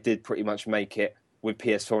seems like they did pretty much make it with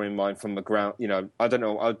PS4 in mind from the ground. You know, I don't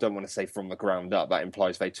know. I don't want to say from the ground up. That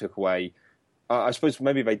implies they took away I suppose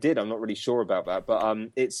maybe they did. I'm not really sure about that, but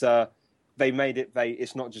it's they made it.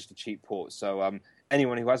 It's not just a cheap port. So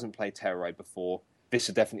anyone who hasn't played Tearaway before, this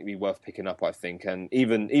would definitely be worth picking up, I think. And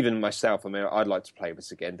even myself, I mean, I'd like to play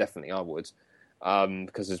this again. Definitely, I would,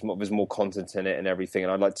 because there's more content in it and everything.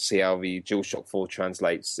 And I'd like to see how the DualShock 4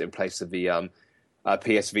 translates in place of the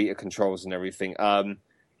PS Vita controls and everything. For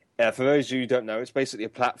those of you who don't know, it's basically a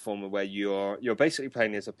platformer where you're basically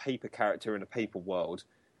playing as a paper character in a paper world,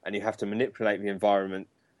 and you have to manipulate the environment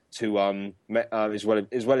to as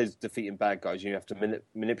well as defeating bad guys. You have to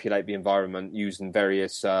manipulate the environment using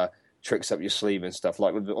various tricks up your sleeve and stuff.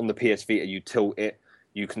 Like on the PS Vita, you tilt it.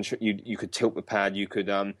 You could tilt the pad. You could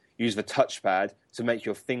use the touchpad to make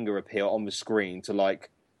your finger appear on the screen to like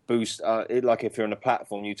boost it. Like if you're on a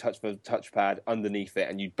platform, you touch the touchpad underneath it,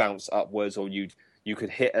 and you bounce upwards, or you could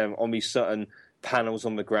hit on these certain panels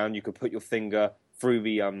on the ground. You could put your finger through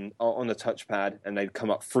the on the touchpad, and they'd come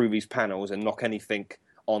up through these panels and knock anything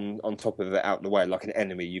on top of it out the way, like an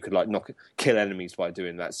enemy. You could like kill enemies by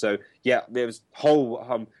doing that. So yeah, there was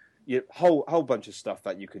whole bunch of stuff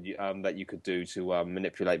that you could do to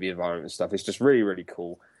manipulate the environment and stuff. It's just really, really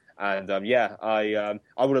cool. And I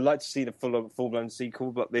would have liked to see the full blown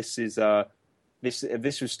sequel, but this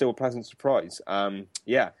was still a pleasant surprise.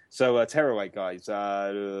 So Tearaway guys,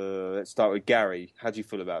 let's start with Gary. How do you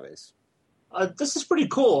feel about this? This is pretty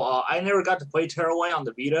cool. I never got to play Tearaway on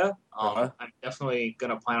the Vita. I'm definitely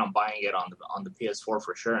gonna plan on buying it on the PS4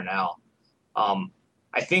 for sure now.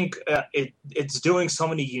 I think it's doing so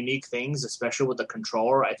many unique things, especially with the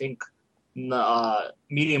controller. I think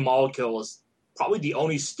Media Molecule is probably the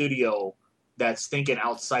only studio that's thinking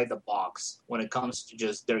outside the box when it comes to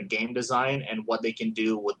just their game design and what they can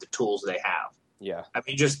do with the tools they have. Yeah. I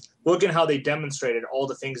mean, just look at how they demonstrated all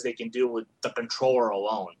the things they can do with the controller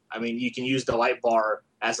alone. I mean, you can use the light bar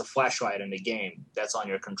as a flashlight in the game that's on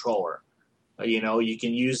your controller. You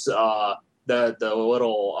can use the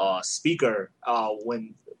little speaker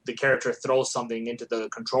when the character throws something into the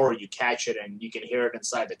controller, you catch it and you can hear it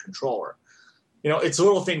inside the controller. It's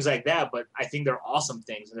little things like that, but I think they're awesome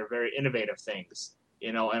things and they're very innovative things.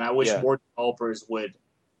 And I wish more developers would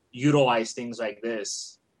utilize things like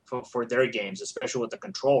this for their games, especially with the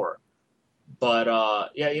controller. But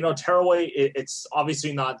Tearaway, it's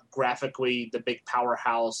obviously not graphically the big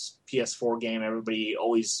powerhouse PS4 game everybody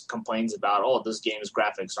always complains about. Oh, this game's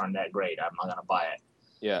graphics aren't that great, I'm not gonna buy it.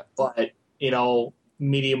 Yeah. But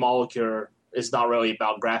Media Molecule is not really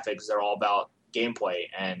about graphics, they're all about gameplay.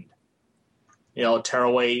 And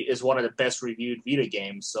Tearaway is one of the best reviewed Vita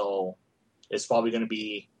games, so it's probably going to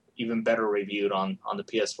be even better reviewed on the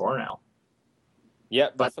PS4 now. Yeah,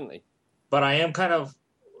 definitely. But I am kind of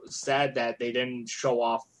sad that they didn't show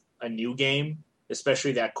off a new game,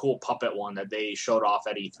 especially that cool puppet one that they showed off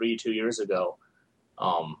at E3 2 years ago.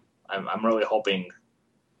 I'm really hoping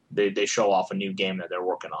they show off a new game that they're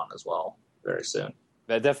working on as well very soon.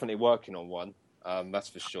 They're definitely working on one, that's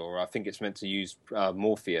for sure. I think it's meant to use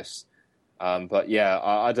Morpheus. But yeah,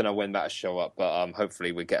 I don't know when that'll show up, but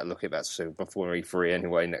hopefully we get a look at that soon before E3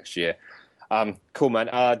 anyway next year. Cool, man.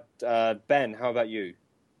 Ben, how about you?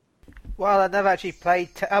 Well, I never actually played.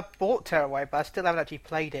 I bought Tearaway, but I still haven't actually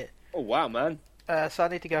played it. Oh wow, man! So I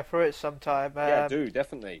need to go through it sometime. Yeah, do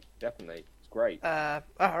definitely. It's great. I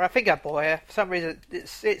think I bought it for some reason.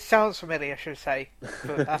 It sounds familiar, I should say.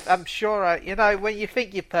 But I'm sure. When you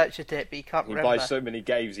think you purchased it, but you can't remember. You buy so many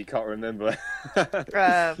games, you can't remember.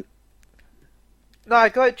 No, I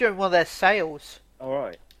got it during one of their sales. All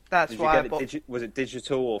right. That's why I bought. Was it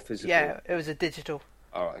digital or physical? Yeah, it was a digital.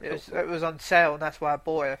 All right. Cool. It was on sale, and that's why I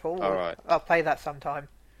bought it. I thought, all right, I'll play that sometime.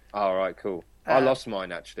 All right, cool. I lost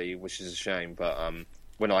mine actually, which is a shame. But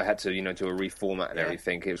when I had to, do a reformat and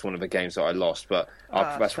everything, it was one of the games that I lost. But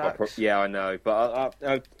that's what. I know. But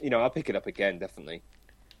I'll pick it up again definitely.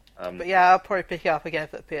 But yeah, I'll probably pick it up again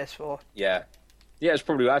for the PS4. Yeah, it's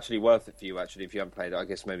probably actually worth it for you actually if you haven't played it. I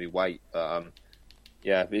guess maybe wait, but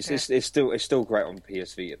it's still great on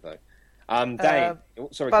PS Vita though. Dane,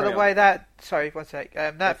 sorry. By the way, one sec.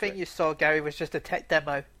 That thing you saw, Gary, was just a tech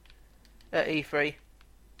demo at E3.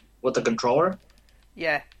 With the controller?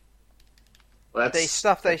 Yeah. The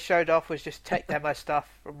stuff they showed off was just tech demo stuff,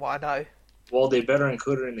 from what I know. Well, they better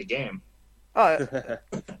include it in the game. Oh,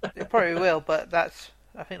 they probably will, but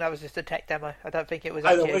I think that was just a tech demo. I don't think it was.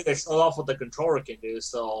 Either way, they showed off what the controller can do,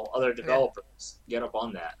 so other developers get up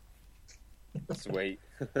on that. Sweet.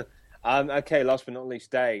 Okay, last but not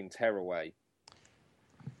least, Dane, Tearaway.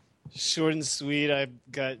 Short and sweet. I've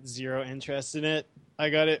got zero interest in it. I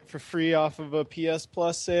got it for free off of a PS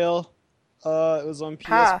Plus sale. It was on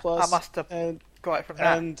PS Plus. I must have got it from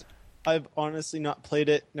that. And I've honestly not played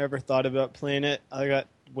it. Never thought about playing it. I got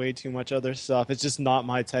way too much other stuff. It's just not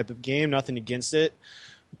my type of game. Nothing against it,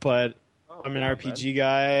 but I'm an RPG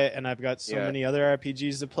guy, and I've got so many other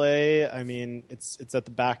RPGs to play. I mean, it's at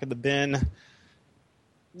the back of the bin.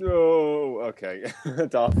 No, okay.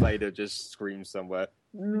 Darth Vader just screams somewhere.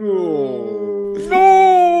 No.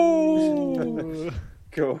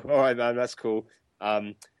 Cool. All right, man. That's cool.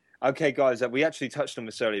 Okay, guys. We actually touched on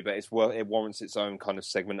this earlier, but it warrants its own kind of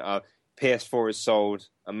segment. PS4 has sold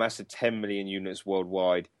a massive 10 million units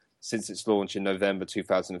worldwide since its launch in November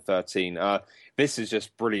 2013. This is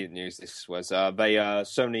just brilliant news. This was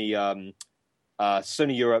Sony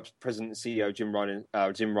Europe's president and CEO Jim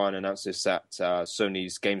Ryan announced this at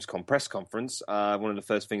Sony's Gamescom press conference. One of the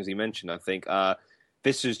first things he mentioned, I think.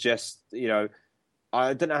 This is just,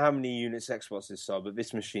 I don't know how many units Xbox has sold, but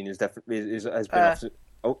this machine is definitely has been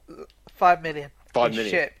 5 million. 5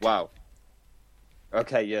 million. Shipped. Wow.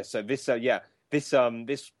 Okay, yeah. So this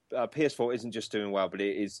PS4 isn't just doing well, but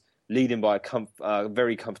it is leading by a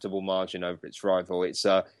very comfortable margin over its rival. It's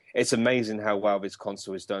amazing how well this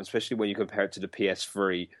console is done, especially when you compare it to the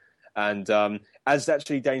PS3. And as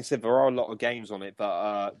actually Dane said, there are a lot of games on it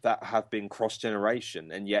that have been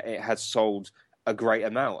cross-generation, and yet it has sold a great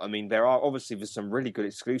amount. I mean, there's some really good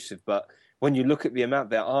exclusive, but when you look at the amount,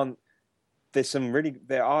 there are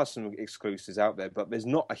some exclusives out there, but there's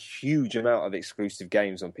not a huge amount of exclusive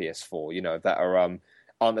games on PS4, that aren't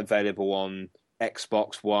available on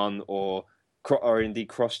Xbox One or indeed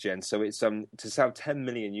cross-gen. So it's to sell 10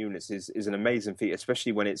 million units is an amazing feat,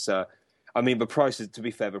 especially when it's the price is, to be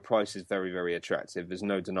fair, the price is very, very attractive. There's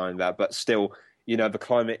no denying that, but still, the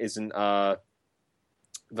climate isn't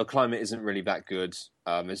really that good,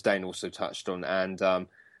 as Dane also touched on, and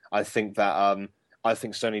I think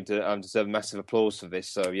Sony deserve massive applause for this.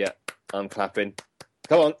 So yeah, I'm clapping.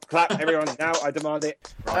 Come on, clap, everyone! Now I demand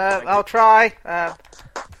it. Right, I'll try.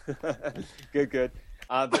 Good.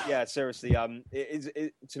 But yeah, seriously,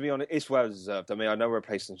 to be honest, it's well deserved. I mean, I know we're a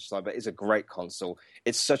PlayStation side, but it's a great console.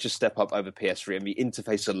 It's such a step up over PS3, and the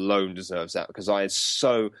interface alone deserves that, because I am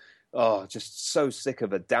just so sick of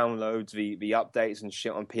the downloads, the updates and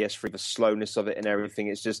shit on PS3, the slowness of it and everything.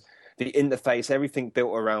 It's just the interface, everything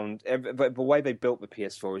built around the way they built the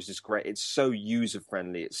PS4 is just great. It's so user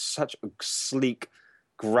friendly. It's such a sleek,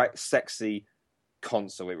 great, sexy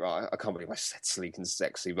console. I can't believe I said sleek and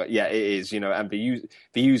sexy, but yeah, it is. And the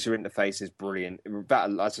user interface is brilliant.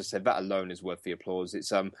 That, as I said, that alone is worth the applause.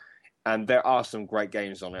 It's and there are some great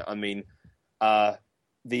games on it. I mean,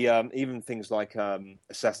 even things like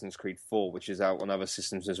Assassin's Creed 4, which is out on other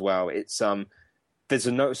systems as well. It's there's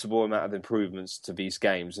a noticeable amount of improvements to these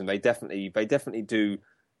games, and they definitely do.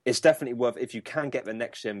 It's definitely worth, if you can get the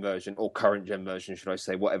next gen version, or current gen version, should I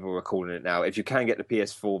say, whatever we're calling it now. If you can get the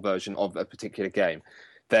PS4 version of a particular game,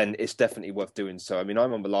 then it's definitely worth doing so. I mean,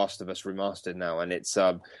 I'm on The Last of Us Remastered now, and it's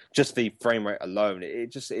just the frame rate alone.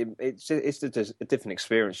 It's a different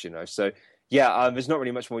experience, So yeah, there's not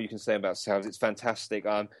really much more you can say about sales. It's fantastic.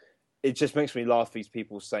 It just makes me laugh, these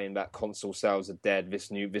people saying that console sales are dead.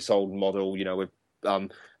 This old model, with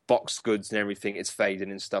boxed goods and everything, it's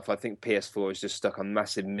fading and stuff. I think PS4 has just stuck a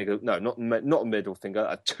massive not a middle finger,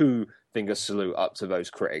 a 2-finger salute up to those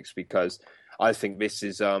critics, because I think this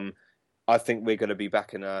is I think we're going to be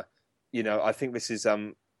back in I think this is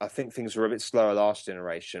I think things were a bit slower last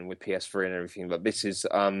generation with PS3 and everything, but this is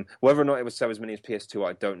whether or not it would sell as many as PS2,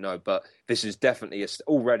 I don't know, but this is definitely this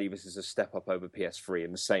is a step up over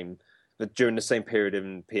PS3 during the same period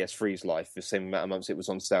in PS3's life, the same amount of months it was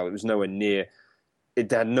on sale. It was nowhere near. It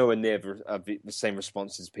had nowhere near the same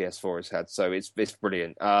response as PS4 has had, so it's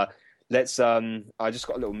brilliant. I just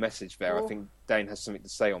got a little message there. I think Dane has something to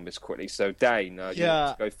say on this quickly. So Dane, you want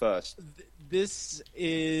to go first? This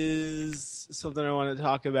is something I want to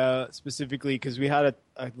talk about specifically because we had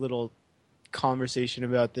a little conversation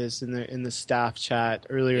about this in the staff chat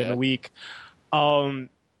earlier in the week.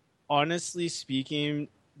 Honestly speaking,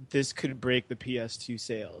 this could break the PS2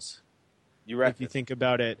 sales. You reckon? If you think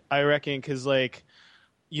about it, I reckon, because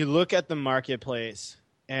you look at the marketplace,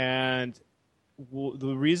 and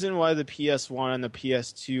the reason why the PS1 and the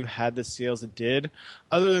PS2 had the sales it did,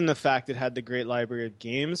 other than the fact it had the great library of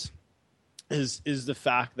games, is the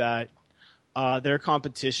fact that their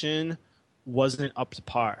competition wasn't up to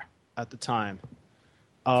par at the time.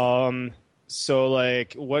 So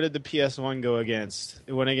what did the PS1 go against?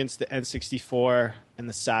 It went against the N64 and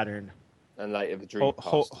the Saturn. And later the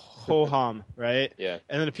Dreamcast. Ho-hum, right? Yeah.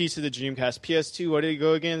 And then a piece of the Dreamcast. PS2, what did it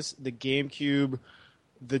go against? The GameCube,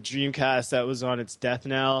 the Dreamcast that was on its death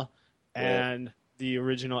knell, and the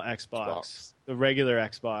original Xbox, the regular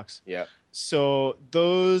Xbox. Yeah. So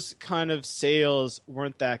those kind of sales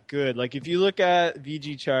weren't that good. If you look at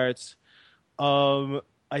VG charts,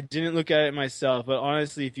 I didn't look at it myself, but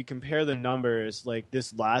honestly, if you compare the numbers, like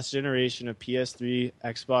this last generation of PS3,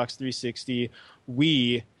 Xbox 360,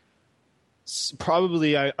 Wii,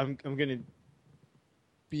 probably I'm going to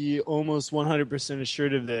be almost 100%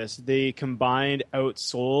 assured of this. They combined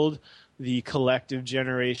outsold the collective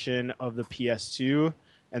generation of the PS2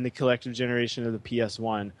 and the collective generation of the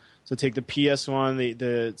PS1. So take the PS1,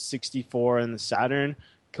 the 64, and the Saturn,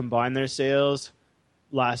 combine their sales,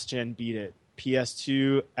 last gen beat it.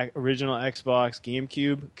 PS2, original Xbox,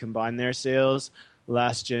 GameCube, combine their sales,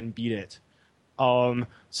 last gen beat it.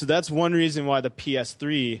 So that's one reason why the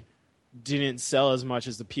PS3 didn't sell as much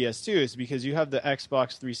as the PS2 is because you have the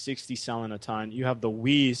Xbox 360 selling a ton. You have the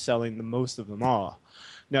Wii selling the most of them all.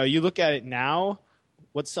 Now, you look at it now,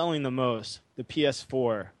 what's selling the most? The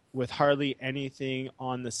PS4, with hardly anything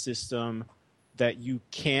on the system that you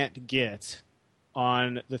can't get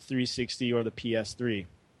on the 360 or the PS3,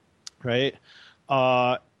 right?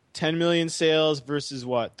 10 million sales versus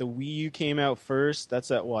what? The Wii U came out first.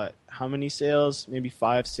 That's at what? How many sales? Maybe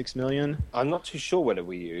 5-6 million? I'm not too sure what the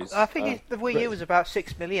Wii U is. I think the Wii U was about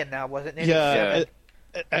 6 million now, wasn't it? Yeah.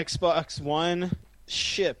 Xbox One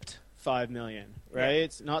shipped 5 million, right? Yeah.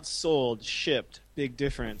 It's not sold, shipped. Big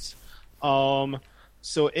difference.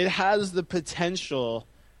 So it has the potential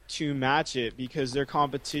to match it because their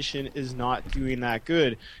competition is not doing that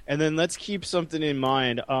good. And then let's keep something in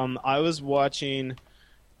mind. I was watching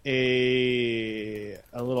a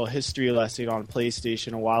little history lesson on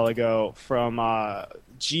PlayStation a while ago from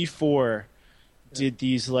G4 did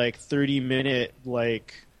these like 30-minute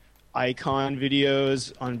like icon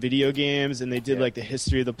videos on video games, and they did like the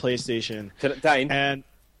history of the PlayStation. Dane, and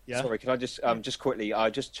yeah, sorry, can I just quickly? I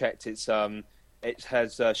just checked. It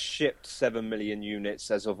has shipped 7 million units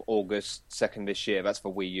as of August 2nd this year. That's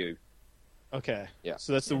for Wii U. Okay. Yeah.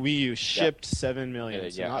 So that's the Wii U. Shipped 7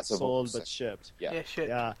 million. So yeah, not sold, but shipped. Yeah. Shipped.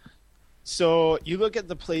 Yeah. So you look at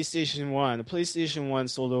the PlayStation 1. The PlayStation 1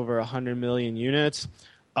 sold over 100 million units.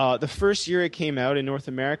 The first year it came out in North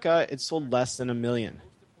America, it sold less than 1 million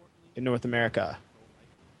in North America.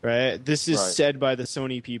 Right? This is said by the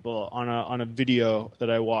Sony people on a video that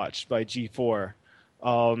I watched by G4.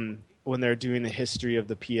 When they're doing the history of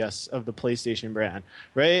the PlayStation brand.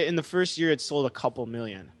 Right? In the first year it sold a couple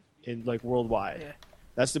million in like worldwide. Yeah.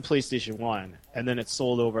 That's the PlayStation 1, and then it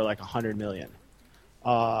sold over like 100 million.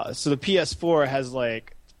 So the PS4 has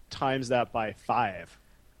like times that by 5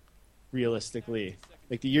 realistically.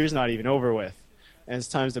 Like the year's not even over with, and it's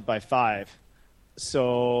times it by 5.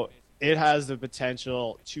 So it has the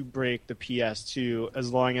potential to break the PS2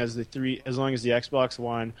 as long as the Xbox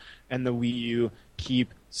One and the Wii U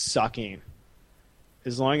keep sucking.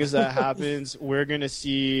 As long as that happens, we're going to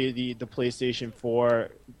see the PlayStation 4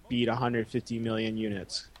 beat 150 million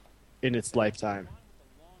units in its lifetime.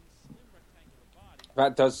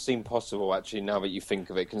 That does seem possible, actually, now that you think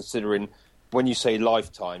of it, considering when you say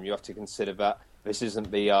lifetime, you have to consider that this isn't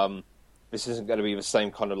going to be the same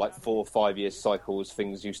kind of like 4 or 5 year cycle as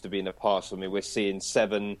things used to be in the past. I mean, we're seeing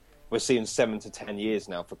 7 to 10 years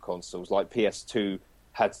now for consoles. Like PS2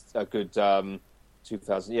 had a good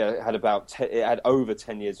 2000. Yeah, it had over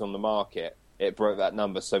 10 years on the market. It broke that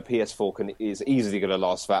number, so PS4 is easily going to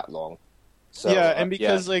last that long. So, yeah, and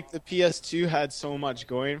because like the PS2 had so much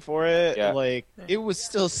going for it, like it was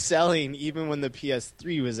still selling even when the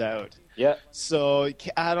PS3 was out. Yeah. So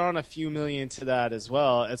add on a few million to that as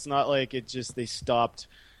well. It's not like they stopped.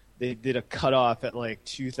 They did a cutoff at like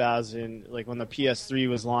 2000, like when the PS3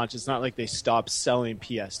 was launched. It's not like they stopped selling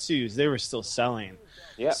PS2s. They were still selling.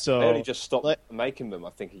 Yeah, so they only just stopped making them, I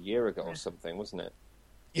think, a year ago or something, wasn't it?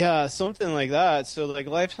 Yeah, something like that. So, like,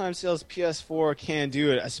 lifetime sales, PS4 can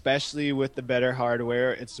do it, especially with the better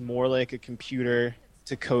hardware. It's more like a computer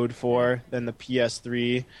to code for than the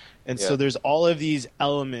PS3. And so there's all of these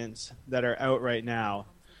elements that are out right now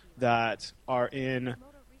that are in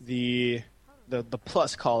the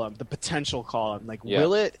plus column, the potential column. Like,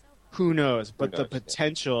 will it? Who knows? But the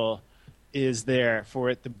potential is there for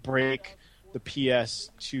it to break the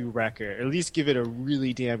PS2 record, or at least give it a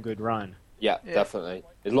really damn good run. Yeah, definitely.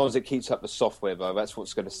 As long as it keeps up the software, though, that's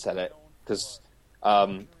what's going to sell it. Because,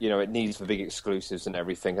 it needs the big exclusives and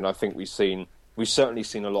everything. And I think we've certainly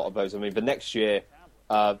seen a lot of those. I mean, the next year,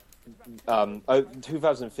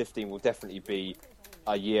 2015 will definitely be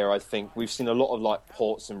a year, I think. We've seen a lot of, like,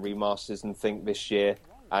 ports and remasters and things this year.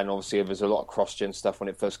 And obviously, there's a lot of cross-gen stuff when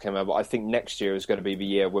it first came out. But I think next year is going to be the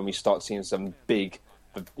year when we start seeing some big,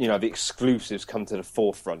 the exclusives come to the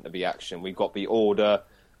forefront of the action. We've got The Order.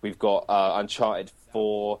 We've got Uncharted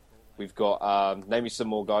 4. We've got... name me some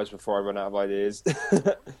more, guys, before I run out of ideas.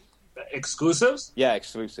 Exclusives? Yeah,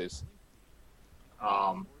 exclusives.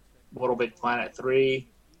 Little Big Planet 3.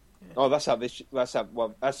 Oh, that's out on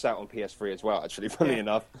PS3 as well. Actually, funny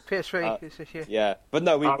enough. PS3 is this year. Yeah, but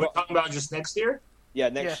no, we're talking about just next year. Yeah,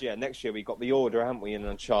 next year. Next year we got The Order, haven't we, and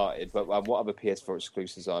Uncharted. But what other PS4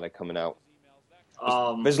 exclusives are there coming out?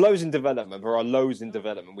 There's loads in development. There are loads in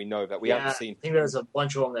development. We know that. We haven't seen. I think there's a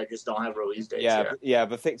bunch of them that just don't have release dates. Yeah.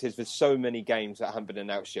 The fact is, there's so many games that haven't been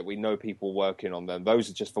announced yet. We know people working on them. Those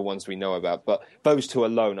are just the ones we know about. But those two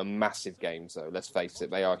alone are massive games, though. Let's face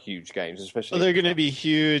it, they are huge games. Especially they're going to be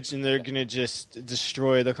huge, and they're going to just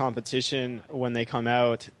destroy the competition when they come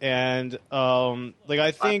out. And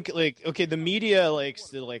I think the media likes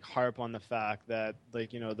to harp on the fact that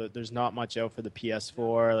there's not much out for the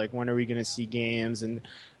PS4. Like, when are we going to see games?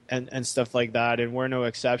 And stuff like that, and we're no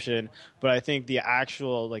exception. But I think the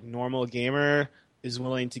actual normal gamer is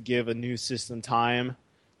willing to give a new system time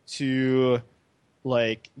to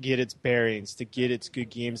get its bearings, to get its good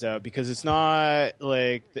games out, because it's not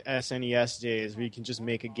like the SNES days where you can just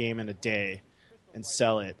make a game in a day and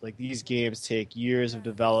sell it. These games take years of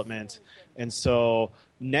development, and so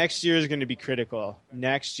next year is going to be critical.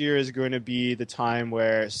 Next year is going to be the time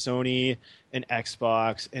where Sony and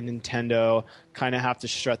Xbox and Nintendo kind of have to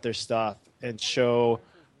strut their stuff and show,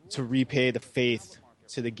 to repay the faith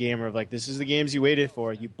to the gamer of this is the games you waited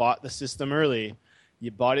for. You bought the system early.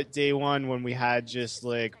 You bought it day one when we had just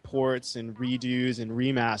ports and redos and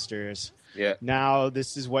remasters. Yeah. Now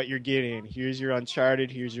this is what you're getting. Here's your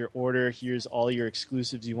Uncharted. Here's your Order. Here's all your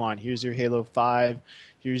exclusives you want. Here's your Halo 5.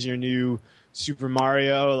 Here's your new Super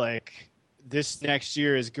Mario. This next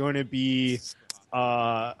year is going to be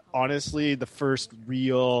honestly the first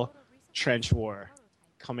real trench war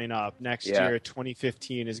coming up. Next year,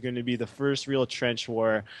 2015, is going to be the first real trench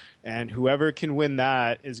war, and whoever can win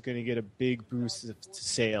that is going to get a big boost to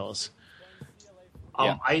sales.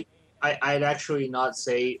 I'd actually not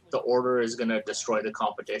say the Order is going to destroy the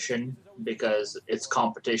competition, because its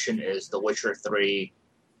competition is The Witcher 3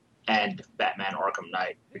 and Batman Arkham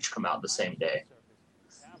Knight, which come out the same day.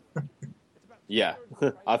 Yeah,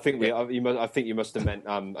 I think you must have meant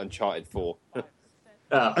Uncharted 4.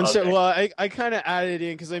 Okay. Well, I kind of added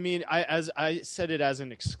in because I said it as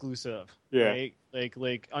an exclusive. Yeah. Right?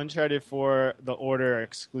 Like Uncharted 4, the Order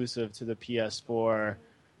exclusive to the PS4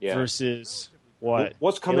 versus what?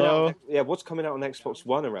 What's coming out? Yeah, what's coming out on Xbox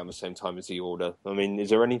One around the same time as the Order? I mean, is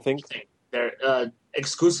there anything?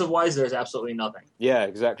 Exclusive wise, there's absolutely nothing. Yeah,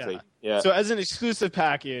 exactly. Yeah. So as an exclusive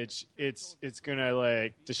package, it's gonna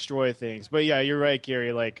destroy things. But yeah, you're right,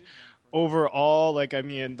 Gary. Overall,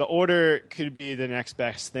 the Order could be the next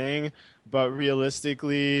best thing, but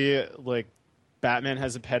realistically, Batman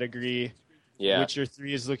has a pedigree. Yeah. Witcher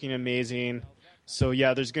 3 is looking amazing. So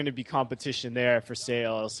yeah, there's going to be competition there for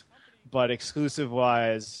sales, but exclusive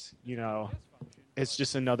wise, it's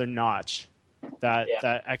just another notch that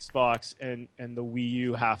Xbox and the Wii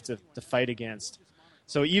U have to fight against.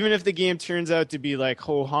 So even if the game turns out to be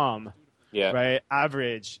ho-hum, right,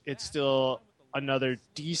 average, it's still another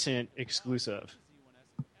decent exclusive.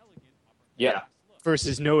 Yeah.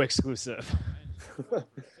 Versus no exclusive.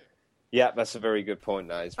 Yeah, that's a very good point,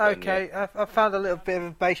 that is. Okay, I found a little bit of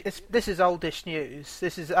information. This is oldish news.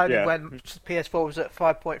 This is only when PS4 was at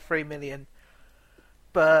 5.3 million.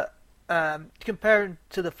 But comparing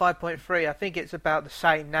to the 5.3, I think it's about the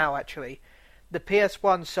same now, actually. The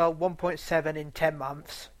PS1 sold 1.7 in 10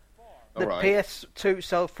 months. The PS2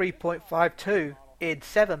 sold 3.52 in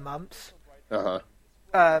 7 months.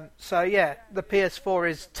 So yeah, the PS4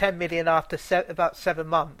 is 10 million after about 7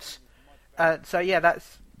 months. So yeah,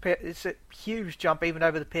 it's a huge jump even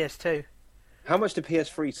over the PS2. How much did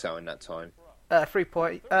PS3 sell in that time?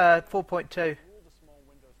 4.2.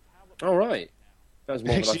 All right, that was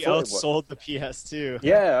more actually than I thought. Outsold the PS2.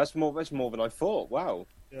 Yeah, that's more than I thought. Wow.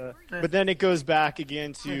 Yeah. But then it goes back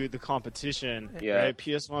again to the competition. Yeah. Right?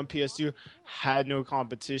 PS1, PS2 had no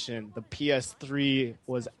competition. The PS3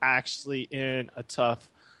 was actually in a tough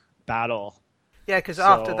battle. Yeah, because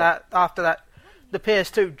after that, the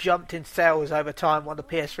PS2 jumped in sales over time, while the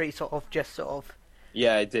PS3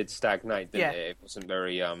 Yeah, it did stagnate, didn't it? It wasn't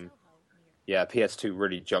very PS2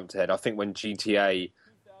 really jumped ahead. I think when GTA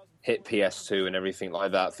hit PS2 and everything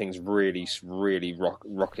like that, things really, really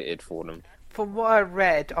rocketed for them. From what I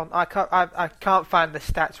read, I can't find the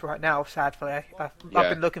stats right now. Sadly, I've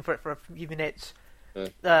been looking for it for a few minutes.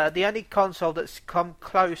 The only console that's come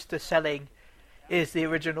close to selling is the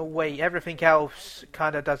original Wii. Everything else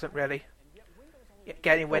kind of doesn't really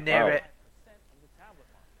get anywhere near it.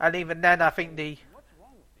 And even then, I think the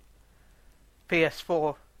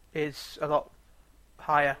PS4 is a lot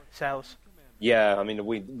higher sales. Yeah, I mean the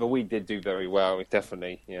Wii did do very well,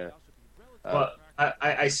 definitely. Yeah. But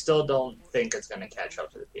I still don't think it's going to catch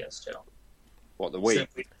up to the PS2. What, the Wii?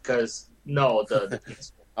 Simply because the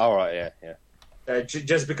PS4. Oh, right, yeah.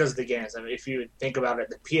 Just because of the games. I mean, if you think about it,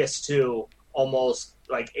 the PS2, almost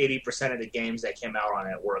like 80% of the games that came out on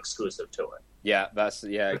it were exclusive to it. Yeah,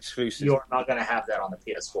 exclusive. You're not going to have that on the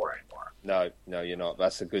PS4 anymore. No, you're not.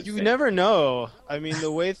 That's a good thing. You never know. I mean,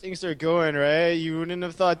 the way things are going, right? You wouldn't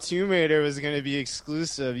have thought Tomb Raider was going to be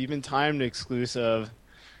exclusive, even timed exclusive.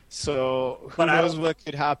 So who knows what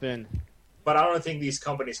could happen. But I don't think these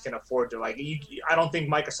companies can afford to, I don't think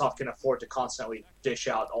Microsoft can afford to constantly dish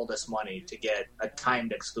out all this money to get a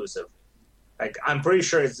timed exclusive. Like, I'm pretty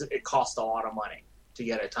sure it costs a lot of money to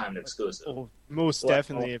get a timed exclusive. Well, most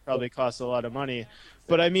definitely, it probably costs a lot of money.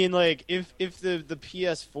 But I mean, like, if the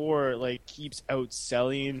PS4 like keeps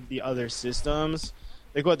outselling the other systems,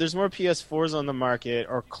 like there's more PS4s on the market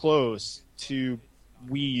or close to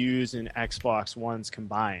Wii U's and Xbox Ones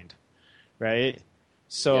combined, right?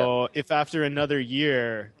 So if after another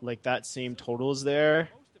year, like that same total is there,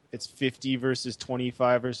 it's 50 versus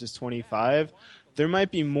 25 versus 25, there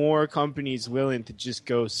might be more companies willing to just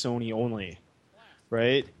go Sony only,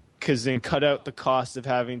 right? Because then cut out the cost of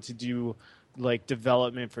having to do like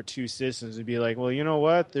development for two systems and be like, well, you know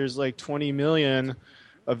what? There's like 20 million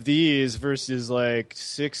of these versus like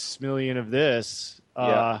 6 million of this.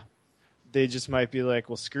 They just might be like,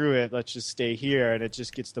 well, screw it. Let's just stay here. And it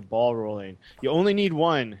just gets the ball rolling. You only need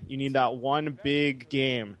one. You need that one big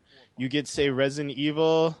game. You get, say, Resident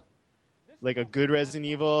Evil, like a good Resident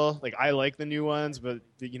Evil. Like, I like the new ones, but,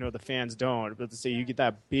 the fans don't. But to say you get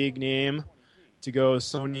that big name to go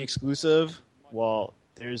Sony exclusive, well,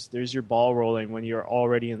 there's your ball rolling when you're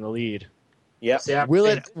already in the lead. Yeah.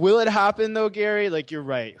 Will it happen, though, Gary? Like, you're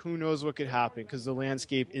right. Who knows what could happen because the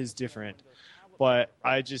landscape is different. But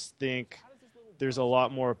I just think there's a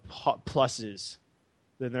lot more pluses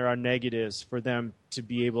than there are negatives for them to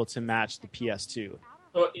be able to match the PS2.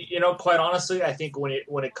 Well, quite honestly, I think when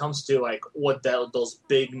it comes to like those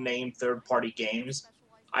big name third-party games,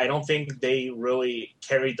 I don't think they really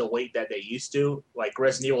carry the weight that they used to. Like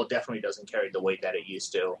Resident Evil definitely doesn't carry the weight that it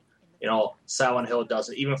used to. Silent Hill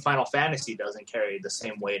doesn't. Even Final Fantasy doesn't carry the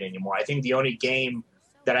same weight anymore. I think the only game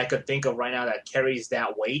that I could think of right now that carries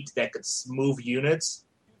that weight, that could move units,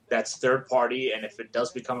 that's third party, and if it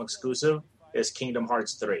does become exclusive, is Kingdom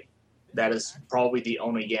Hearts 3. That is probably the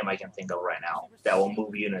only game I can think of right now that will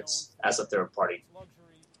move units as a third party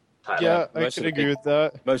title. Yeah, I can agree with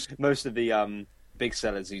that. Most of the big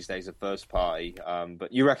sellers these days are first party,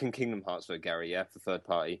 but you reckon Kingdom Hearts for Gary, yeah, for third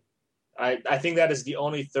party? I think that is the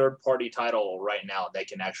only third-party title right now that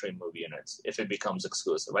can actually move units if it becomes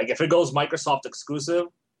exclusive. Like, if it goes Microsoft exclusive,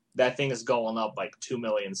 that thing is going up like 2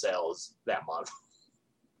 million sales that month.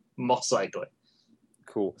 Most likely.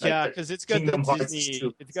 Cool. Yeah, because it's got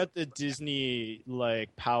the Disney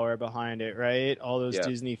like power behind it, right? All those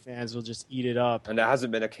Disney fans will just eat it up. And there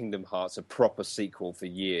hasn't been a Kingdom Hearts, a proper sequel for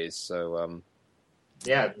years, so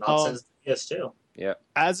not since PS2. Yeah.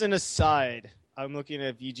 As an aside, I'm looking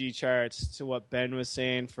at VG charts to what Ben was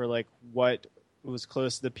saying for like what was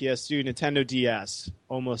close to the PS2. Nintendo DS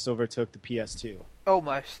almost overtook the PS2.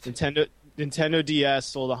 Almost. Nintendo DS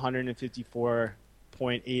sold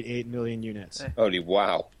 154.88 million units. Holy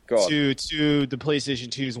wow. God. To the PlayStation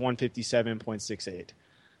 2's 157.68.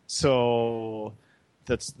 So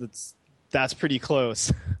that's pretty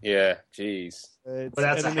close. Yeah, jeez. But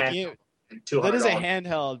that's a handheld. That is a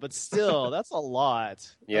handheld, but still, that's a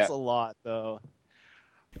lot. Yeah. That's a lot, though.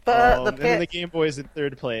 But and then the Game Boy is in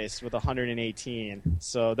third place with 118.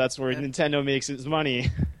 So that's where Nintendo makes its money.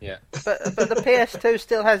 Yeah. But the PS2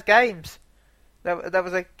 still has games. There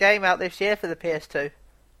was a game out this year for the PS2.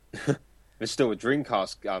 There's still a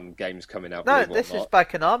Dreamcast games coming out. No, this is by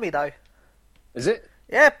Konami, though. Is it?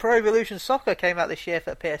 Yeah, Pro Evolution Soccer came out this year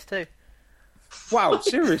for the PS2. Wow,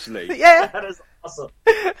 seriously? Yeah. That is awesome.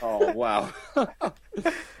 Oh, wow.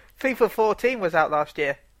 FIFA 14 was out last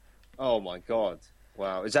year. Oh, my God.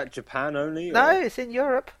 Wow. Is that Japan only? Or? No, it's in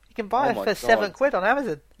Europe. You can buy it for £7 on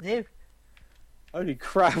Amazon. New. Holy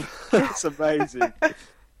crap. That's amazing.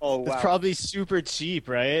 Oh, wow. It's probably super cheap,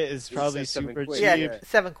 right? It's probably super cheap. Yeah,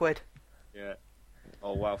 £7. Yeah.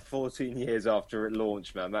 Oh, wow. 14 years after it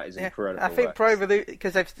launched, man. That is incredible. I think Pro Evolution,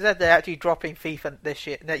 because they've said they're actually dropping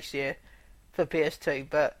FIFA next year for PS2,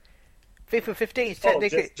 but FIFA 15 is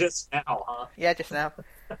technically... just now, huh? Yeah, just now.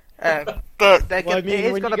 But when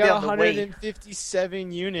you got be on the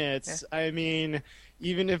 157 units, I mean,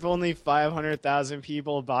 even if only 500,000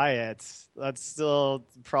 people buy it, that's still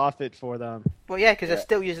profit for them. Well, yeah, because they're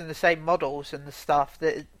still using the same models and the stuff,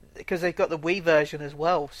 because they've got the Wii version as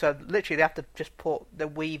well, so literally they have to just port the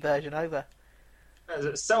Wii version over.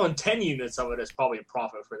 Selling 10 units of it is probably a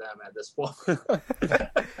profit for them at this point.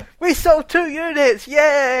 We sold 2 units!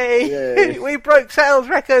 Yay! We broke sales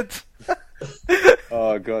records!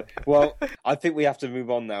 Oh god. Well, I think we have to move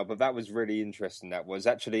on now, but that was really interesting. That was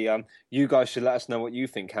actually you guys should let us know what you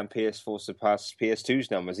think. Can PS4 surpass PS2's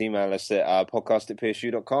numbers? Email us at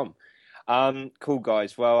podcast@psu.com. Cool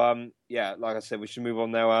guys. Well, yeah, like I said, we should move on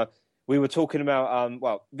now. We were talking about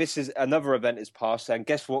well, this is another event is past, and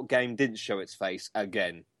guess what game didn't show its face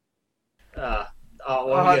again? The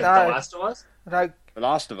Last of Us? No. The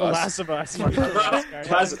Last of Us. The Last of Us.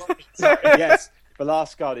 Yes, The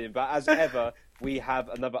Last Guardian. But as ever, we have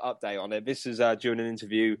another update on it. This is during an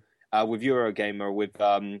interview with Eurogamer with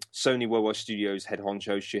Sony Worldwide Studios head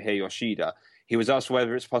honcho Shuhei Yoshida. He was asked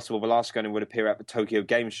whether it's possible The Last Guardian would appear at the Tokyo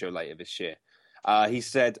Game Show later this year. He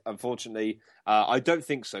said, unfortunately, I don't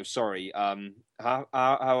think so, sorry.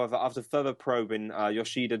 However, after further probing,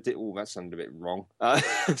 Yoshida did... Oh, that sounded a bit wrong.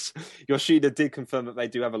 Yoshida did confirm that they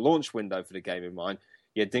do have a launch window for the game in mind,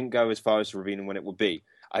 yet didn't go as far as revealing when it will be.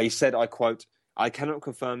 He said, I quote, I cannot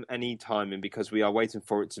confirm any timing because we are waiting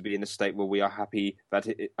for it to be in a state where we are happy that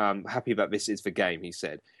this is the game, he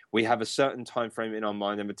said. We have a certain time frame in our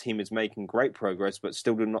mind and the team is making great progress, but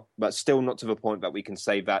still not to the point that we can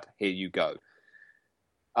say that, here you go.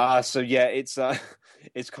 So yeah, it's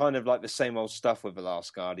kind of like the same old stuff with The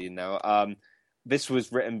Last Guardian now. This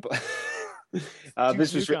was written by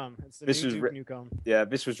this was written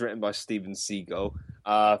by Steven Seagal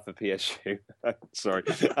for PSU. Sorry.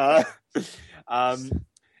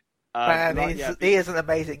 Man, he is an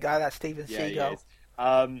amazing guy, that Steven Seagal.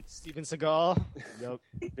 Steven Seagal. Yep.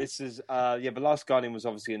 This is The Last Guardian was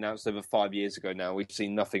obviously announced over 5 years ago now. We've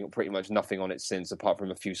seen pretty much nothing on it since, apart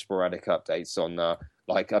from a few sporadic updates on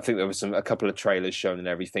I think there was a couple of trailers shown and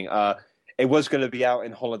everything. It was going to be out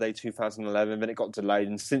in holiday 2011, then it got delayed,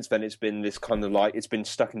 and since then it's been this kind of it's been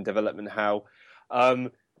stuck in development hell.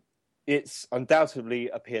 It's undoubtedly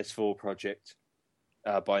a PS4 project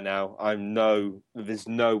by now. There's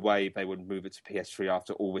no way they would move it to PS3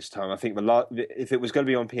 after all this time. I think if it was going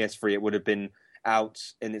to be on PS3, it would have been out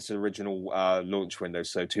in its original launch window,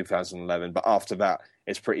 so 2011. But after that,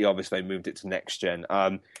 it's pretty obvious they moved it to next gen.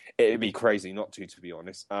 It'd be crazy not to be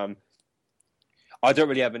honest. I don't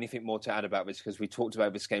really have anything more to add about this because we talked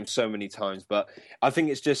about this game so many times, but I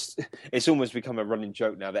think it's almost become a running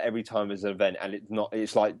joke now that every time there's an event and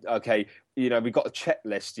it's like, okay, we've got a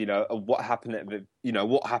checklist, of what happened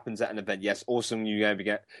what happens at an event. Yes, awesome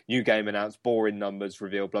new game announced, boring numbers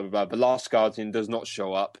revealed, blah, blah, blah. The Last Guardian does not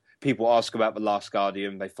show up. People ask about The Last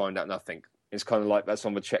Guardian, they find out nothing. It's kind of like that's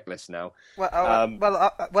on the checklist now. Well,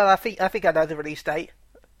 I think I know the release date.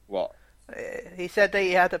 What? He said that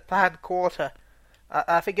he had a planned quarter.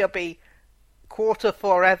 I think it'll be quarter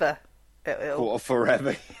forever. Quarter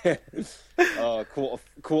forever.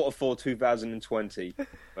 Quarter 4 2020.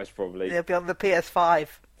 Most probably. It'll be on the PS5.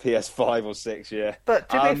 PS5 or 6, yeah. But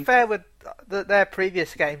to be fair with their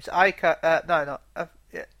previous games, Ico. I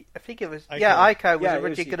think it was. Ico. Yeah, Ico was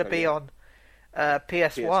originally going to be on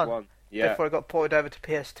PS1 before it got ported over to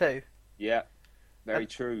PS2. Yeah, very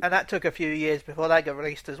true. And that took a few years before that got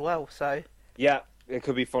released as well. So. Yeah. It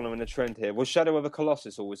could be following a trend here. Was Shadow of the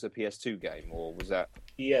Colossus always a PS2 game, or was that?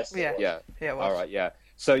 Yes. Yeah. It was. All right. Yeah.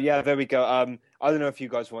 So yeah, there we go. I don't know if you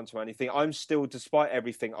guys want to add anything. I'm still, despite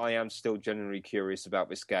everything, I am still genuinely curious about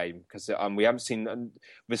this game because we haven't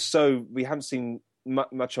seen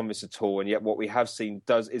much on this at all, and yet what we have seen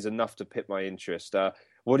is enough to pique my interest.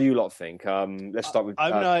 What do you lot think? Let's start with.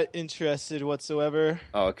 I'm not interested whatsoever.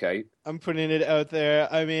 Oh, okay. I'm putting it out there.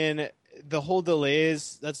 I mean, the whole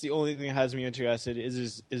delays, that's the only thing that has me interested.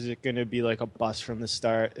 Is it going to be like a bust from the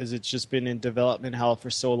start? Is it just been in development hell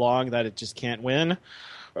for so long that it just can't win? Right.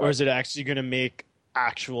 Or is it actually going to make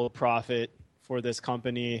actual profit for this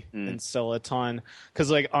company and sell a ton?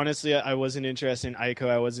 Because, honestly, I wasn't interested in Ico.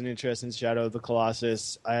 I wasn't interested in Shadow of the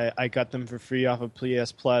Colossus. I got them for free off of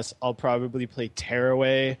PS Plus. I'll probably play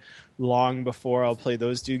Tearaway long before I'll play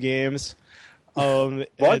those two games. Why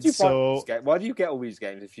do you get all these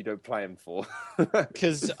games if you don't play them for?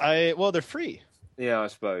 Because they're free. Yeah, I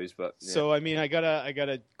suppose, but yeah. So I mean, I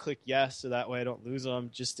gotta click yes, so that way I don't lose them.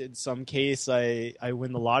 Just in some case, I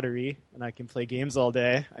win the lottery and I can play games all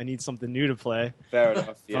day. I need something new to play. Fair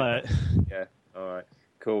enough. Yeah. Yeah. All right.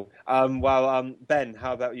 Cool. Ben,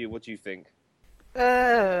 how about you? What do you think?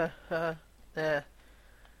 Yeah.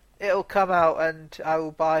 It'll come out and I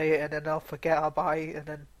will buy it, and then I'll forget I'll buy it, and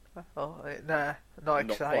then. Not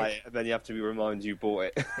excited. And then you have to be reminded you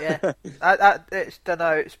bought it. Yeah, don't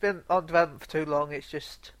know. It's been on development for too long. It's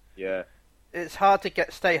just it's hard to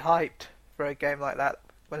stay hyped for a game like that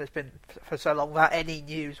when it's been for so long without any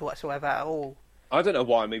news whatsoever at all. I don't know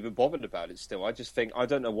why I'm even bothered about it still. I just think, I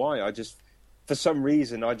don't know why. For some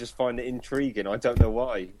reason, I just find it intriguing. I don't know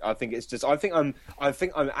why. I think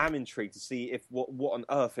I'm intrigued to see if what on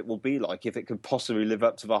earth it will be like, if it could possibly live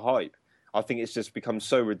up to the hype. I think it's just become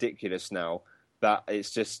so ridiculous now that I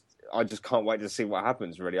just can't wait to see what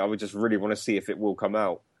happens, really. I would just really want to see if it will come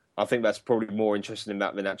out. I think that's probably more interesting in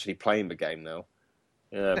that than actually playing the game now.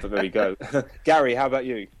 Yeah, but there we go. Gary, how about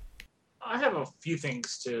you? I have a few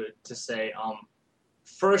things to say.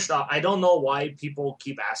 First off, I don't know why people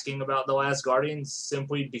keep asking about The Last Guardian,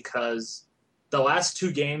 simply because the last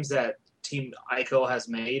 2 games that Team Ico has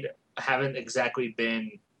made haven't exactly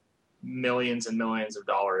been millions and millions of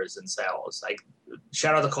dollars in sales. Like,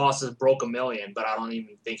 Shadow of the Colossus broke $1 million, but I don't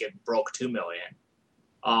even think it broke $2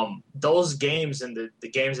 million. Those games and the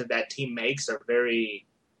games that team makes are very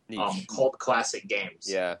cult classic games.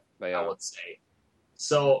 Yeah, they are. I would say.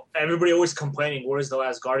 So everybody always complaining, where's The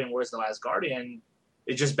Last Guardian? Where's The Last Guardian?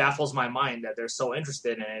 It just baffles my mind that they're so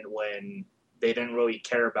interested in it when they didn't really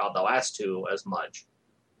care about the last 2 as much.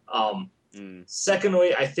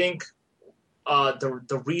 Secondly, I think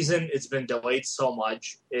the reason it's been delayed so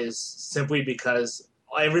much is simply because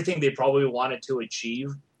everything they probably wanted to achieve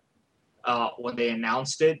when they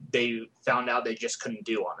announced it, they found out they just couldn't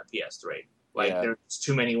do on the PS3. There's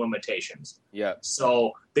too many limitations. Yeah.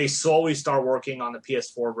 So they slowly start working on the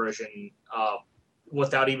PS4 version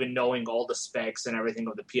without even knowing all the specs and everything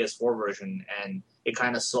of the PS4 version, and it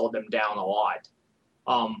kind of slowed them down a lot.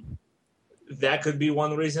 That could be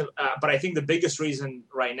one reason, but I think the biggest reason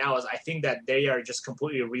right now is I think that they are just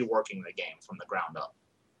completely reworking the game from the ground up.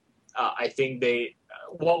 I think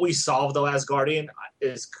what we saw of The Last Guardian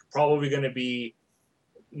is probably going to be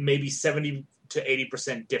maybe 70 to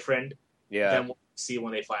 80% different than what we see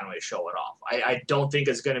when they finally show it off. I don't think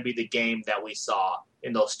it's going to be the game that we saw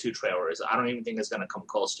in those 2 trailers. I don't even think it's going to come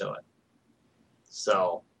close to it.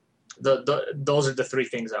 So those are the 3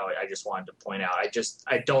 things I just wanted to point out.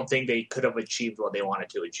 I don't think they could have achieved what they wanted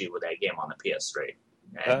to achieve with that game on the PS3.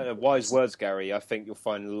 Wise words, Gary. I think you'll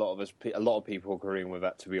find a lot of people agreeing with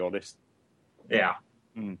that, to be honest. Yeah.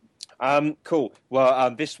 Cool.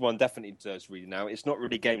 Well, this one definitely deserves reading out. It's not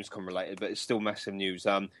really Gamescom related, but it's still massive news.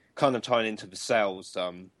 Kind of tying into the sales,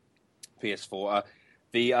 PS4.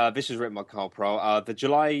 This is written by Carl Prowl. The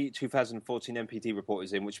July 2014 NPD report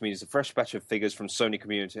is in, which means a fresh batch of figures from Sony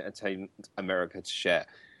Community Entertainment America to share.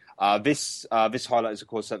 This highlights, of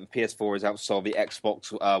course, that the PS4 has outsold the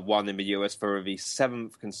Xbox One in the US for the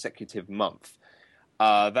 7th consecutive month.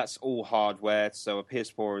 That's all hardware, so a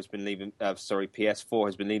PS4 has been leading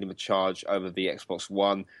the charge over the Xbox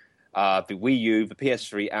One, the Wii U, the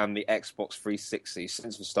PS3, and the Xbox 360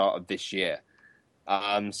 since the start of this year.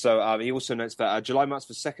 He also notes that July marks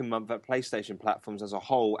the 2nd month that PlayStation platforms as a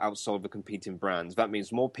whole outsold the competing brands. That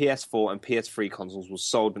means more PS4 and PS3 consoles were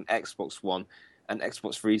sold than Xbox One and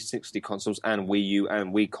Xbox 360 consoles and Wii U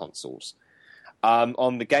and Wii consoles.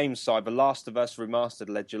 On the game side, The Last of Us Remastered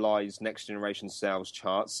led July's next generation sales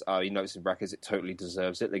charts. He notes in brackets it totally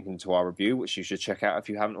deserves it, linking to our review, which you should check out if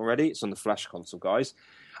you haven't already. It's on the Flash console, guys.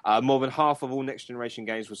 More than half of all next-generation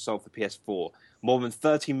games were sold for PS4. More than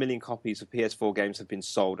 30 million copies of PS4 games have been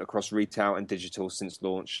sold across retail and digital since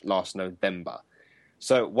launch last November.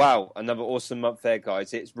 So, wow, another awesome month there,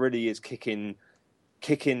 guys. It really is kicking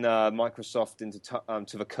Microsoft into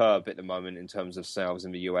to the curb at the moment in terms of sales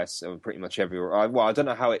in the US and pretty much everywhere. I don't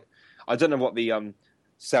know what the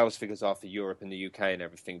sales figures are for Europe and the UK and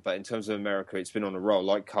everything, but in terms of America, it's been on a roll.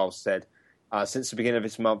 Like Carl said, since the beginning of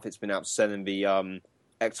this month, it's been outselling the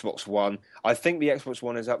Xbox One. I think the Xbox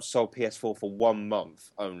One has outsold PS4 for 1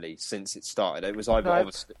 month only since it started. It was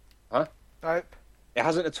obviously... Huh? Nope. It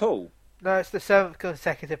hasn't at all? No, it's the 7th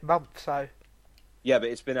consecutive month, so... Yeah, but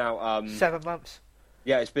it's been out... 7 months.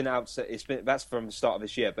 Yeah, it's been out. That's from the start of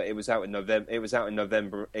this year, but it was out in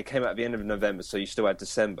November. It came out at the end of November, so you still had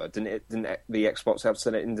December. Didn't the Xbox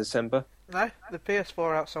outsell it in December? No, the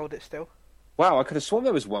PS4 outsold it still. Wow, I could have sworn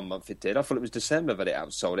there was 1 month it did. I thought it was December that it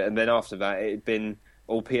outsold it, and then after that it had been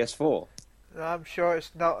all PS4. I'm sure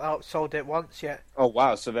it's not outsold it once yet. Oh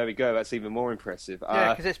wow! So there we go. That's even more impressive.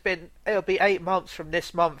 Yeah, because it'll be 8 months from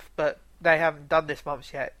this month, but they haven't done this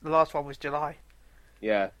month yet. The last one was July.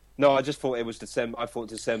 Yeah. No, I just thought it was December. I thought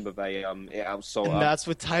December they it outsold. And that's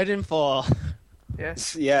with Titanfall.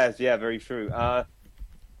 Yes. Yeah, very true.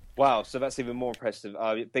 Wow, so that's even more impressive.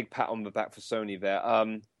 Big pat on the back for Sony there.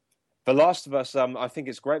 The Last of Us. I think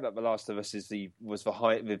it's great that The Last of Us was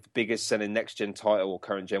the biggest selling next gen title or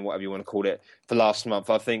current gen, whatever you want to call it, for last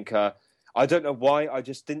month. I think I don't know why. I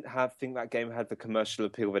just didn't think that game had the commercial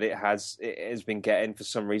appeal that it has been getting for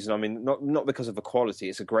some reason. I mean, not because of the quality.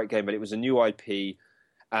 It's a great game, but it was a new IP.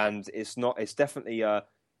 and it's not. It's definitely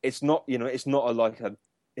it's not. It's not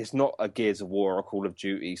it's not a Gears of War or Call of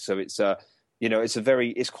Duty. So it's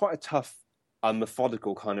it's quite a tough,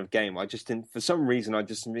 methodical kind of game. I just didn't, for some reason, I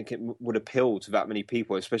just didn't think it would appeal to that many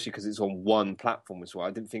people, especially because it's on one platform as well.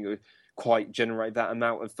 I didn't think it would quite generate that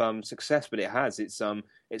amount of success, but it has. It's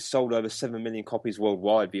sold over 7 million copies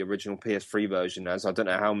worldwide. The original PS3 version has. I don't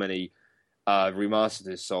know how many remastered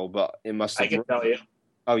is sold, but it must have. I can tell you.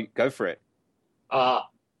 Oh, go for it.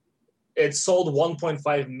 It sold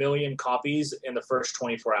 1.5 million copies in the first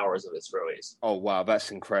 24 hours of its release. Oh wow,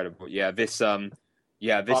 that's incredible! Yeah, this on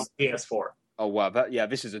PS4. Oh wow,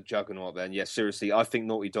 this is a juggernaut then. Yeah, seriously, I think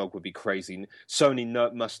Naughty Dog would be crazy.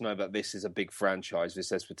 Sony must know that this is a big franchise. This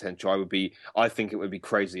has potential. I think it would be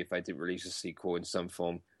crazy if they did release a sequel in some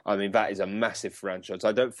form. I mean, that is a massive franchise.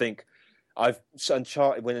 I don't think when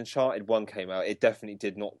Uncharted 1 came out, it definitely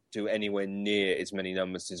did not do anywhere near as many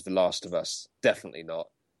numbers as The Last of Us. Definitely not.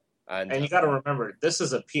 And you got to remember, this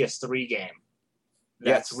is a PS3 game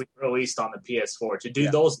that's released on the PS4. To do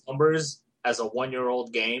those numbers as a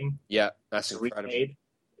 1-year-old game, that's incredible. Remade,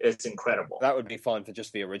 it's incredible. That would be fine for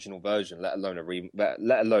just the original version, let alone a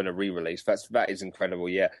re-release. That is incredible.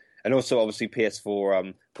 Yeah, and also obviously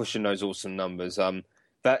PS4 pushing those awesome numbers. It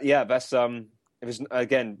was,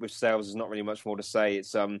 again, with sales, there's not really much more to say.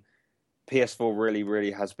 It's PS4 really,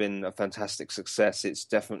 really has been a fantastic success. It's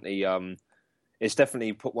definitely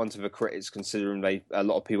put one to the critics, considering a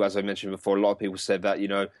lot of people, as I mentioned before, a lot of people said that,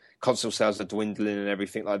 console sales are dwindling and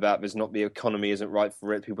everything like that. The economy isn't right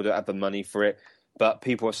for it. People don't have the money for it, but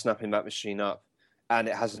people are snapping that machine up, and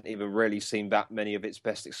it hasn't even really seen that many of its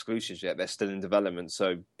best exclusives yet. They're still in development.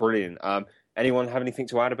 So brilliant. Anyone have anything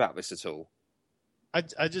to add about this at all?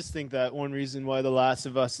 I just think that one reason why The Last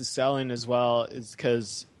of Us is selling as well is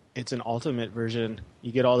because it's an ultimate version.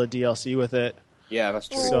 You get all the DLC with it. Yeah, that's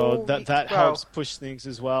true. So that helps push things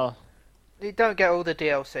as well. You don't get all the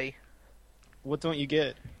DLC. What don't you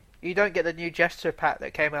get? You don't get the new gesture pack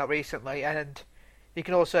that came out recently, and you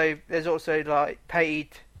can there's also like paid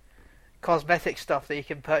cosmetic stuff that you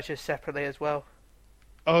can purchase separately as well.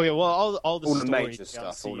 Oh yeah, well all the major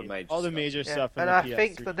stuff, all the major stuff. And I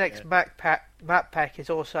think the next map pack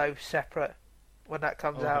is also separate when that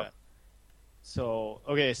comes out. So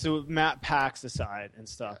map packs aside and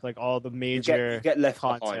stuff, like all the major you get left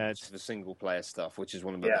content behind for the single player stuff, which is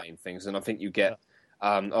one of the main things. And I think you get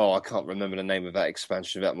I can't remember the name of that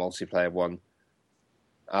expansion, that multiplayer one.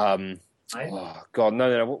 Oh God,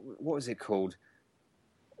 no. What was it called?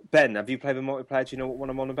 Ben, have you played the multiplayer? Do you know what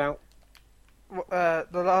one I'm on about?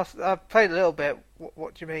 I've played a little bit.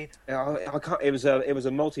 What do you mean? I can't. It was a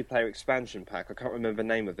multiplayer expansion pack. I can't remember the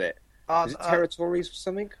name of it. Is it Territories or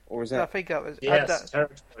something, or is that? I think that was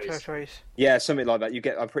Territories. Yeah, something like that.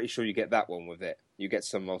 I'm pretty sure you get that one with it. You get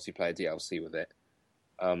some multiplayer DLC with it.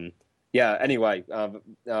 Anyway,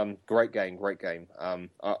 great game.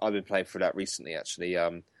 I've been playing through that recently, actually.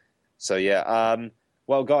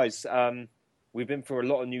 Well, guys, we've been through a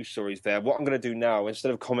lot of news stories there. What I'm going to do now,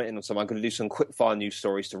 instead of commenting on some, I'm going to do some quick fire news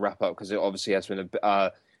stories to wrap up, because it obviously has been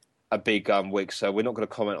a big week, so we're not going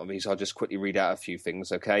to comment on these. I'll just quickly read out a few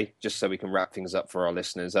things, okay? Just so we can wrap things up for our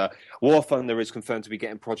listeners. War Thunder is confirmed to be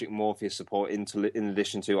getting Project Morpheus support in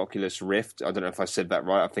addition to Oculus Rift. I don't know if I said that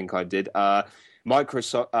right. I think I did.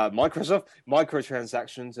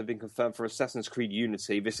 Microtransactions have been confirmed for Assassin's Creed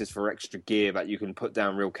Unity. This is for extra gear that you can put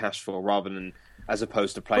down real cash for, rather than as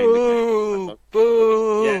opposed to playing the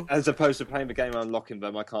game. Yeah, as opposed to playing the game and unlocking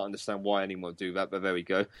them. I can't understand why anyone would do that, but there we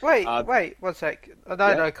go. Wait, 1 sec. I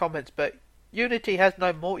know no comments, but Unity has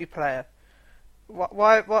no multiplayer.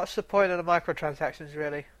 What's the point of the microtransactions,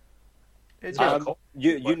 really?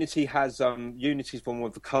 Unity has Unity's one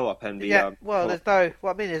with the co-op and the there's no.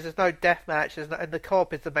 What I mean is, there's no deathmatch, and the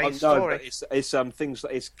co-op is the main story. But it's things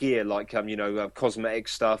like, it's gear, like cosmetic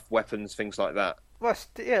stuff, weapons, things like that. Well,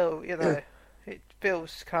 still, it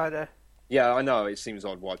feels kind of. Yeah, I know. It seems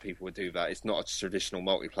odd why people would do that. It's not a traditional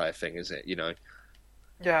multiplayer thing, is it? Yeah,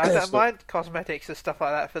 I don't mind cosmetics and stuff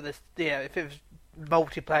like that for this. Yeah, if it was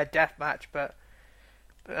multiplayer deathmatch, but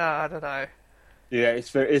I don't know. Yeah,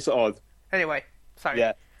 it's odd. Anyway, sorry.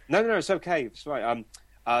 Yeah, no, it's okay. It's right.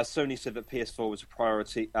 Sony said that PS4 was the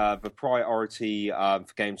priority for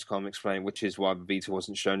Gamescom, explaining which is why the Vita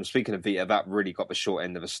wasn't shown. Speaking of Vita, that really got the short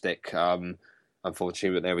end of the stick,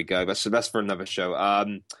 unfortunately. But there we go. That's for another show.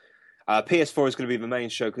 PS4 is going to be the main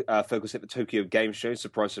show focus at the Tokyo Game Show.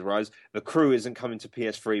 Surprise, surprise. The Crew isn't coming to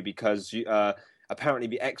PS3 because apparently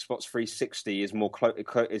the Xbox 360 is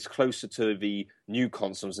is closer to the new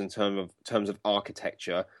consoles in terms of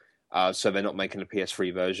architecture. So they're not making a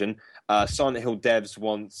PS3 version. Silent Hill devs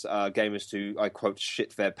want gamers to, I quote,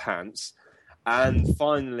 shit their pants. And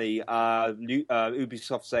finally,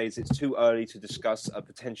 Ubisoft says it's too early to discuss a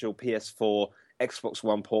potential PS4, Xbox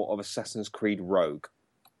One port of Assassin's Creed Rogue.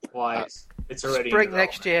 Why? It's already spring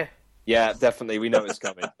next year. Yeah, definitely. We know it's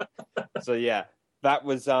coming. So yeah, that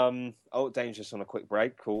was Dangerous on a quick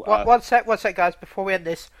break. Cool. One sec, guys. Before we end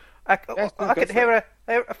this, I can hear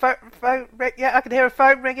a phone ring. Yeah, I can hear a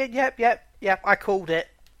phone ringing. Yep. I called it.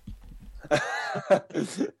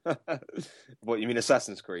 What you mean,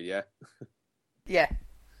 Assassin's Creed? Yeah. Yeah.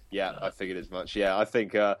 Yeah, I figured as much. Yeah, I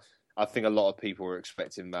think a lot of people were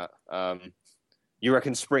expecting that. You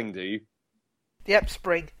reckon spring? Do you? Yep,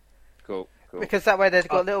 spring. Cool. Because that way they've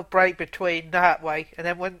got a little break between that way, and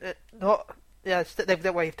then when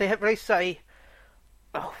that way if they really say,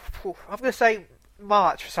 I'm going to say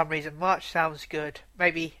March for some reason. March sounds good.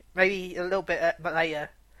 Maybe a little bit later.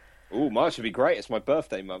 Ooh, March would be great. It's my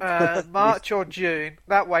birthday month. March or June.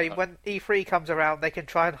 That way, when E3 comes around, they can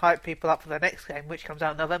try and hype people up for the next game, which comes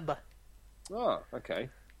out in November. Oh, okay.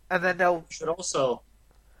 And then they'll should also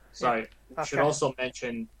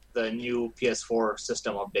mention the new PS4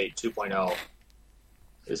 system update 2.0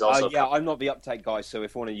 is also. I'm not the update guy, so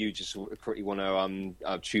if one of you just quickly want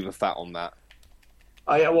to chew the fat on that.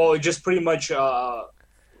 Well, it just pretty much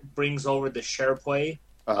brings over the share play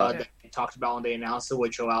that we talked about when they announced it,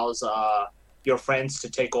 which allows your friends to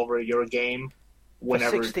take over your game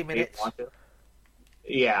whenever for 60 minutes. They want to.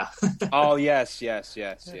 Yeah. Oh yes, yeah.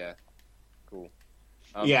 Cool.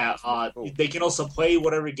 Cool. They can also play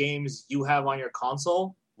whatever games you have on your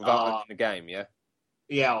console without opening the game. Yeah.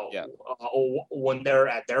 Yeah. When they're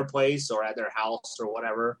at their place or at their house or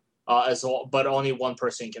whatever, but only one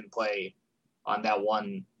person can play on that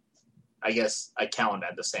one, I guess, account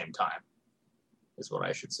at the same time. Is what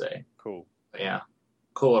I should say. Cool. Yeah.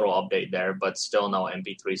 Cool little update there, but still no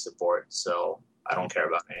MP3 support, so I don't care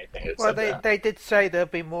about anything. Well, they did say there'll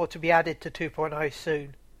be more to be added to 2.0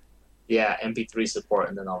 soon. Yeah, MP3 support,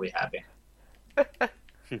 and then I'll be happy.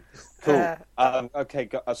 Cool. Okay,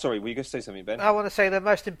 sorry, were you going to say something, Ben? I want to say the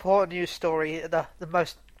most important news story, the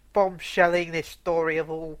most bombshelling this story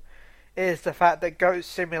of all, is the fact that Goat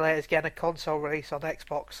Simulator is getting a console release on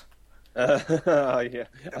Xbox. Yeah.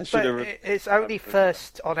 It's only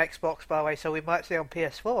first on Xbox, by the way, so we might see it on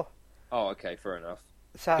PS4. Oh, okay, fair enough.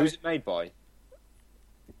 So, who's it made by?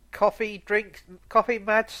 Coffee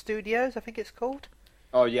Mad Studios, I think it's called.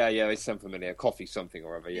 Oh yeah, it's something familiar. Coffee something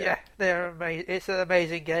or other. Yeah, they're amazing. It's an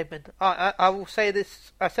amazing game, and I will say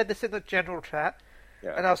this. I said this in the general chat,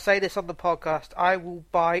 and I'll say this on the podcast. I will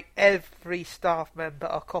buy every staff member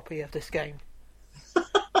a copy of this game.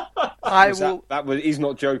 He's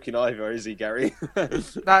not joking either, is he, Gary?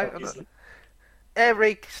 No.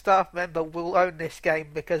 Every staff member will own this game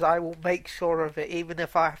because I will make sure of it, even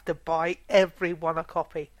if I have to buy everyone a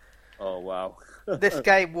copy. Oh wow! This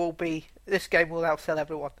game will outsell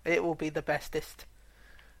everyone. It will be the bestest.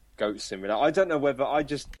 Goat Simulator. I don't know where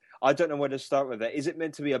to start with it. Is it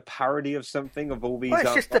meant to be a parody of something of all these? Well,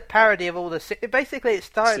 it's just a parody of all the. Basically, it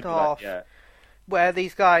started off where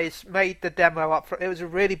these guys made the demo up for. It was a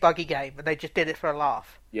really buggy game, and they just did it for a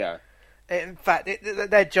laugh. Yeah. In fact,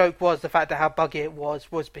 their joke was the fact of how buggy it was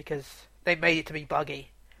because they made it to be buggy.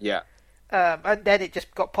 Yeah. And then it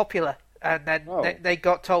just got popular. And then they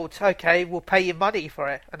got told, okay, we'll pay you money for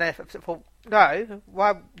it. And they thought, no,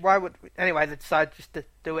 why would... Anyway, they decided just to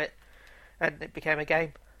do it. And it became a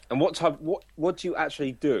game. And what do you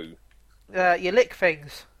actually do? You lick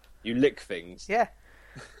things. You lick things? Yeah.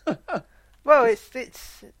 Well, it's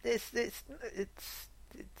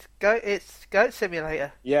Goat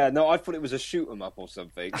Simulator. Yeah, no, I thought it was a shoot 'em up or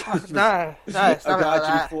something. No, it's not like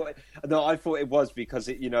that. I thought it was because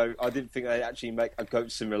I didn't think they'd actually make a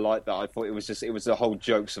Goat Simulator like that. I thought it was a whole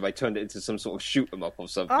joke, so they turned it into some sort of shoot 'em up or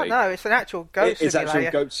something. Oh no, it's an actual Goat Simulator. It's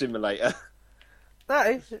actual Goat Simulator.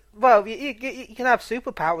 No, well, you can have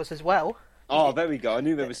superpowers as well. Oh, there we go. I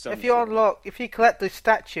knew there was something. If you collect the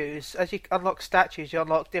statues, as you unlock statues, you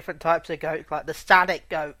unlock different types of goat, like the static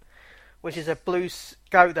goat, which is a blue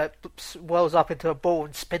goat that swells up into a ball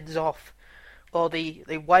and spins off, or the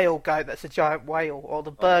whale goat that's a giant whale, or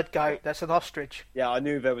the bird goat that's an ostrich. Yeah, I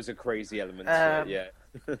knew there was a crazy element to it,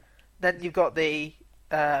 yeah. Then you've got the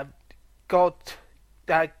goat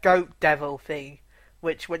devil thing,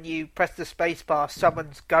 which when you press the spacebar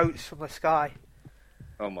summons goats from the sky.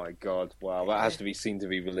 Oh my god, wow, that has to be seen to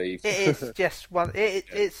be believed. It is just one,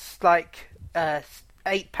 it's like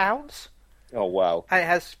 £8. Oh wow. And it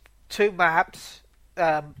has 2 maps,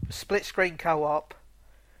 split screen co-op.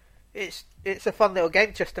 It's a fun little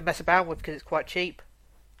game just to mess about with because it's quite cheap.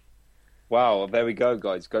 Wow, there we go,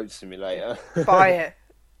 guys. Goat Simulator. Buy it.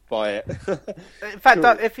 Buy it. In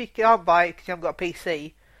fact, if you can't buy it because you haven't got a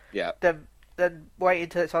PC, yeah, then then wait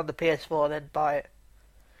until it's on the PS4, then buy it.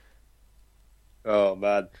 Oh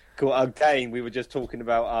man, cool. Again, we were just talking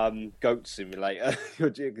about Goat Simulator,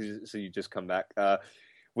 so you just come back.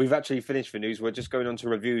 We've actually finished the news. We're just going on to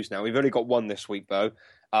reviews now. We've only got one this week though.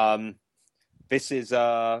 This is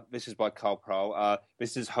by Carl Prowl.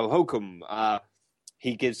 This is Hohokum.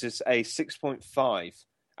 He gives us a 6.5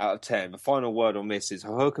 out of 10. The final word on this is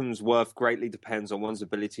Hohokum's worth greatly depends on one's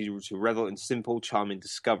ability to revel in simple, charming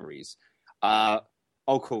discoveries.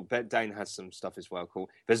 Oh, cool. Dane has some stuff as well. Cool.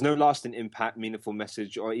 There's no lasting impact, meaningful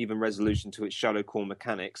message, or even resolution to its shallow core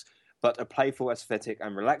mechanics, but a playful aesthetic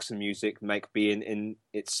and relaxing music make being in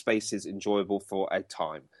its spaces enjoyable for a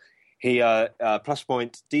time. He plus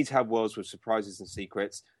point, detailed worlds with surprises and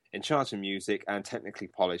secrets, enchanting music, and technically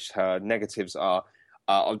polished. Her negatives are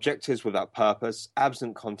objectives without purpose,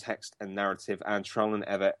 absent context and narrative, and trial and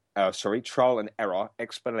error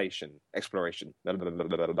exploration.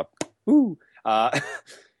 Woo.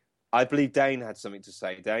 I believe Dane had something to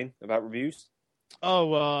say. Dane, about reviews? Oh,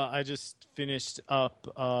 well, I just finished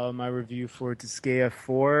up my review for Disgaea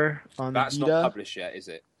 4 on That's Vita. not published yet, is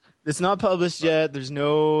it? It's not published yet. There's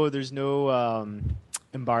no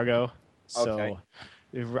embargo, so Okay.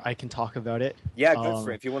 I can talk about it. Yeah, go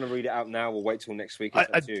for it. If you want to read it out now, we'll wait till next week. It's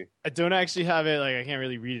up to you. I don't actually have it. Like, I can't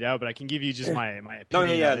really read it out, but I can give you just my opinion. No,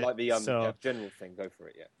 yeah, of it. like the general thing. Go for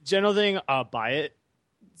it. Yeah. General thing, buy it.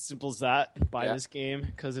 Simple as that. Buy this game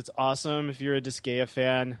because it's awesome. If you're a Disgaea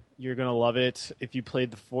fan, you're gonna love it. If you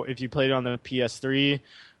played it on the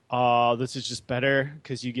PS3, this is just better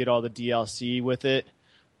because you get all the DLC with it,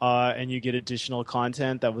 and you get additional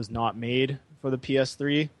content that was not made for the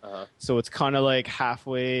PS3. So it's kind of like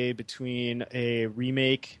halfway between a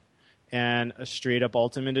remake and a straight up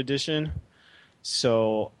Ultimate Edition.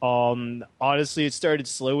 So, honestly, it started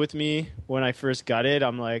slow with me when I first got it.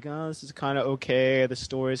 I'm like, oh, this is kind of okay. The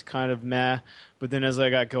story's kind of meh. But then as I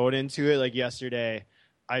got going into it, like yesterday,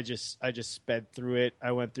 I just sped through it.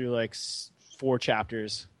 I went through like 4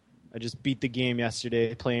 chapters. I just beat the game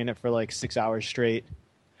yesterday, playing it for like 6 hours straight.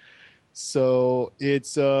 So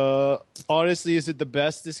it's honestly, is it the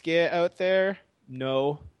best Disgaea out there?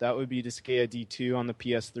 No, that would be Disgaea D2 on the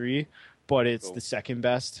PS3, but it's the second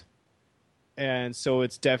best. And so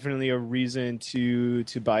it's definitely a reason to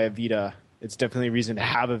buy a Vita. It's definitely a reason to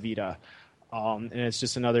have a Vita. And it's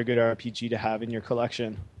just another good RPG to have in your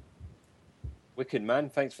collection. Wicked, man.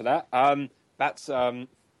 Thanks for that. That's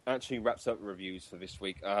actually wraps up reviews for this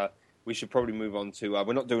week. We should probably move on to...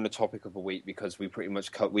 we're not doing a topic of the week because we pretty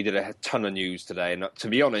much we did a ton of news today. And to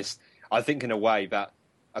be honest, I think in a way that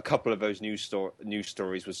a couple of those news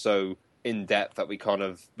stories were so in-depth that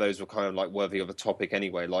those were kind of like worthy of a topic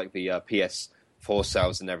anyway, like the PS4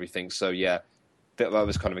 sales and everything. So yeah, that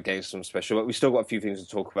was kind of a game some special. But we still got a few things to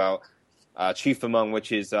talk about. Chief among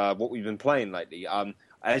which is what we've been playing lately.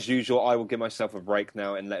 As usual, I will give myself a break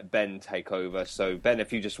now and let Ben take over. So Ben,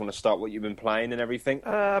 if you just want to start what you've been playing and everything.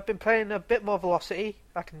 I've been playing a bit more Velocity.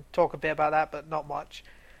 I can talk a bit about that, but not much.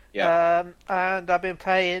 Yeah. And I've been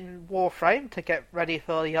playing Warframe to get ready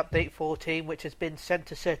for the update 14, which has been sent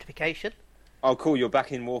to certification. Oh, cool. You're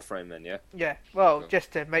back in Warframe then, yeah? Yeah. Well, cool.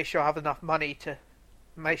 Just to make sure I have enough money to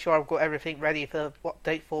make sure I've got everything ready for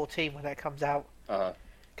update 14 when it comes out.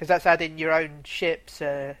 Because that's adding your own ships,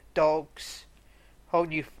 dogs, whole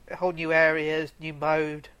new areas, new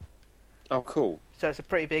mode. Oh, cool. So it's a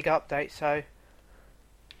pretty big update, so...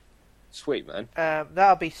 Sweet, man.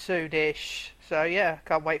 That'll be soonish. So yeah,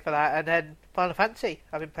 can't wait for that. And then Final Fantasy.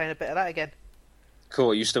 I've been playing a bit of that again.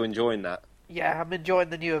 Cool. Are you still enjoying that? Yeah, I'm enjoying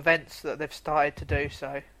the new events that they've started to do.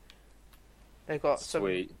 So they've got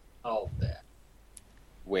Sweet. Oh, yeah.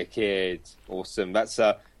 Wicked. Awesome. That's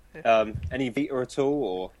any Vita at all,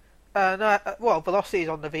 or? No. Well, Velocity is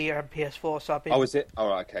on the Vita and PS4, so I've been. Oh, is it? All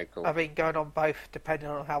right. Okay. Cool. I've been going on both, depending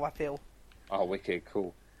on how I feel. Oh, wicked.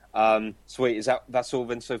 Cool. Sweet. Is that's all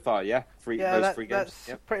then so far? Yeah. Three games.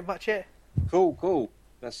 That's pretty much it. Cool.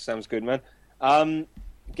 That sounds good, man.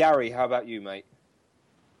 Gary, how about you, mate?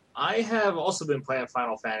 I have also been playing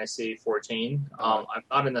Final Fantasy 14. I'm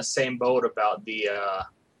not in the same boat about the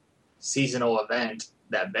seasonal event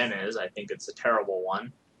that Ben is. I think it's a terrible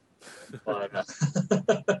one. But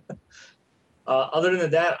other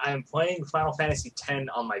than that, I'm playing Final Fantasy X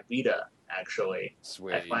on my Vita, actually.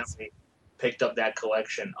 Sweet. I finally picked up that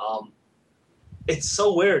collection. It's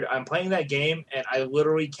so weird. I'm playing that game, and I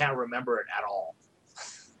literally can't remember it at all.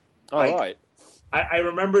 All right. I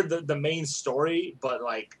remember the main story, but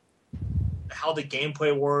like how the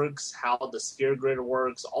gameplay works, how the sphere grid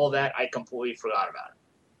works, all that, I completely forgot about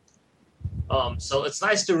it. So it's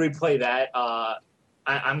nice to replay that.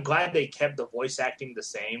 I'm glad they kept the voice acting the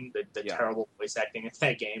same. The terrible voice acting in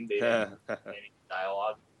that game. They didn't have any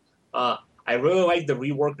dialogue. I really like the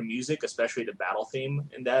reworked music, especially the battle theme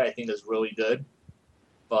in that. I think is really good.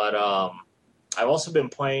 But I've also been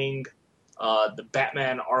playing the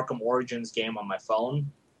Batman Arkham Origins game on my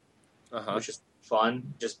phone, which is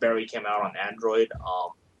fun. Just barely came out on Android.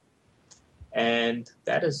 And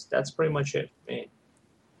that's pretty much it.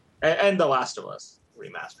 And The Last of Us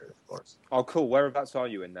remastered, of course. Oh, cool. Whereabouts are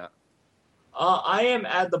you in that? I am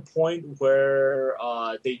at the point where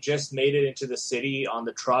they just made it into the city on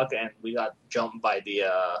the truck, and we got jumped by the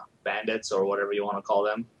bandits or whatever you want to call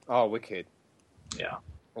them. Oh, wicked. Yeah.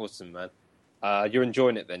 Awesome, man. You're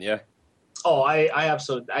enjoying it then, yeah? Oh, I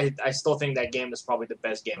absolutely. I still think that game is probably the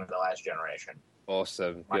best game of the last generation.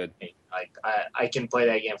 Awesome. Good. Like I can play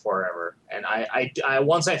that game forever, and I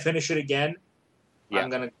once I finish it again, I'm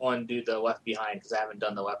gonna go and do the Left Behind because I haven't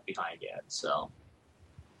done the Left Behind yet. So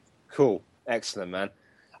cool, excellent, man.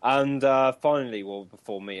 And finally, well,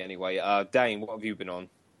 before me anyway, Dane, what have you been on?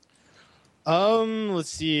 Let's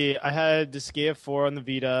see. I had Disgaea 4 on the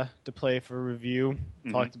Vita to play for review.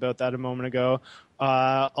 Talked about that a moment ago.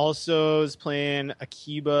 Also was playing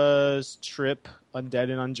Akiba's Trip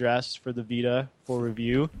Undead and Undressed for the Vita for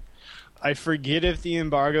review. I forget if the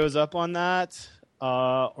embargo is up on that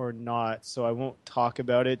or not, so I won't talk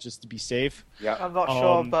about it just to be safe. Yeah, I'm not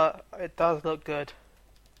sure, but it does look good.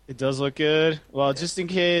 It does look good. Well, just in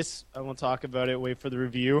case, I won't talk about it. Wait for the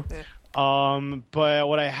review. Yeah. But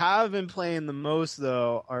what I have been playing the most,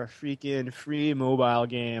 though, are freaking free mobile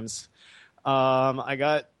games. I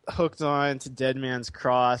got hooked on to Dead Man's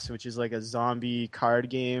Cross, which is like a zombie card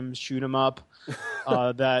game, shoot 'em up.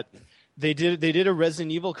 That they did a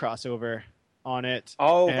Resident Evil crossover on it.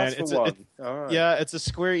 Oh, and that's the one. Right. Yeah, it's a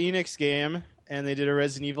Square Enix game, and they did a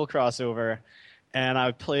Resident Evil crossover. And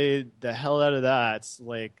I played the hell out of that,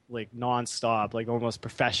 like nonstop, like almost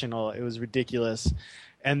professional. It was ridiculous.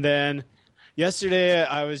 And then yesterday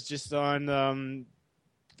I was just on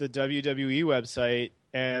the WWE website,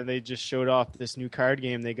 and they just showed off this new card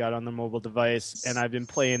game they got on the mobile device, and I've been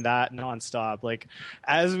playing that nonstop. Like,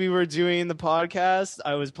 as we were doing the podcast,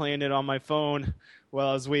 I was playing it on my phone while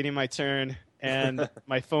I was waiting my turn, and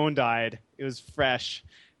my phone died. It was fresh,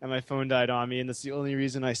 and my phone died on me, and that's the only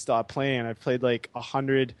reason I stopped playing. I played like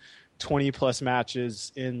 120-plus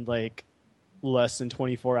matches in like less than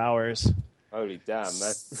 24 hours. Holy damn, man.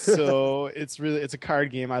 So it's a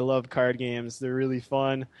card game. I love card games. They're really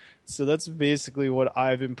fun. So that's basically what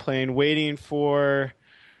I've been playing, waiting for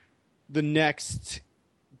the next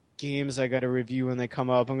games I got to review when they come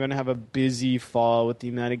up. I'm going to have a busy fall with the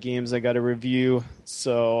amount of games I got to review.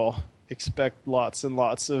 So expect lots and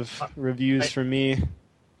lots of reviews from me.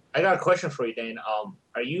 I got a question for you, Dane.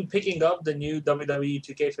 Are you picking up the new WWE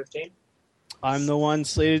 2K15? I'm the one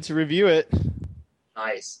slated to review it.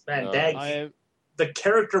 Nice. Man, the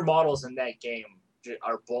character models in that game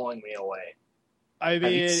are blowing me away. I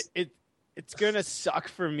mean, it's going to suck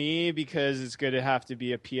for me because it's going to have to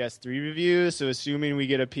be a PS3 review. So assuming we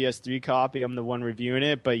get a PS3 copy, I'm the one reviewing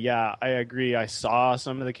it. But yeah, I agree. I saw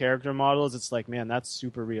some of the character models. It's like, man, that's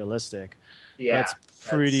super realistic. Yeah, that's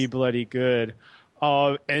pretty bloody good.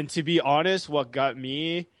 And to be honest, what got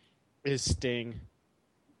me is Sting.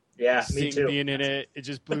 Yeah, Sting me too. Being in it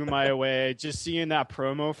just blew my away. Just seeing that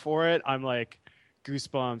promo for it, I'm like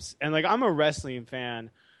goosebumps. And like, I'm a wrestling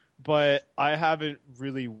fan, but I haven't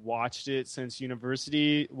really watched it since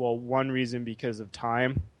university. Well, one reason because of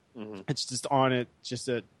time. Mm-hmm. It's just on it just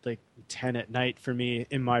at like 10 at night for me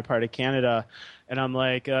in my part of Canada, and I'm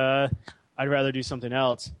like, I'd rather do something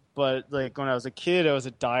else. But like when I was a kid, I was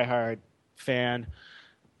a diehard fan,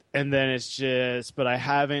 and then it's just, but I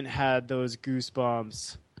haven't had those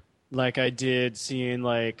goosebumps like I did seeing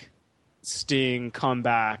like Sting come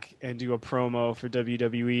back and do a promo for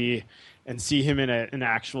WWE and see him in an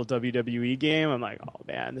actual WWE game. I'm like, oh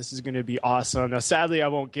man, this is going to be awesome. Now, sadly, I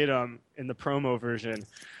won't get him in the promo version.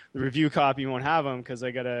 The review copy won't have him because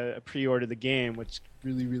I got to pre-order the game, which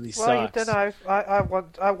really sucks. Well, you don't know.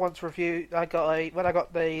 I once reviewed. When I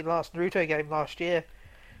got the last Naruto game last year,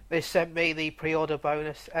 they sent me the pre-order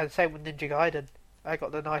bonus, and same with Ninja Gaiden. I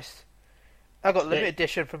got limited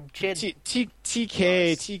edition from Chin.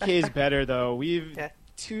 TK is better though.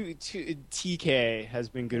 TK has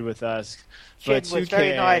been good with us. Chin but was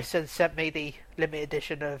very nice and sent me the limited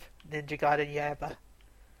edition of Ninja Gaiden Yaiba.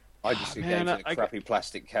 I just gave it in a crappy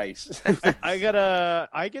plastic case. I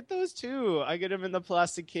get those too. I get them in the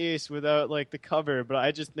plastic case without like the cover, but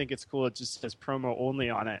I just think it's cool. It just says promo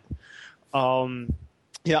only on it.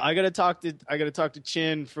 Yeah, I gotta talk to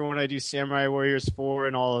Chin for when I do Samurai Warriors 4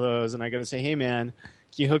 and all of those, and I gotta say, hey man,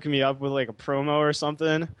 you hook me up with like a promo or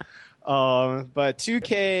something? But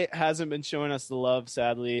 2K hasn't been showing us the love,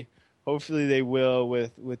 sadly. Hopefully they will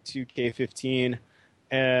with 2K15.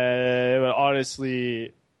 And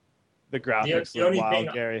honestly, the graphics the only look wild,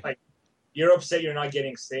 thing, Gary. like, you're upset you're not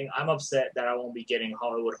getting Sting. I'm upset that I won't be getting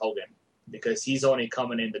Hollywood Hogan because he's only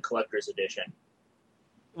coming in the collector's edition.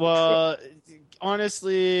 Well,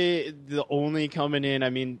 honestly, the only coming in, I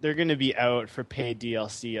mean, they're going to be out for paid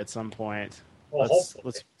DLC at some point. Well,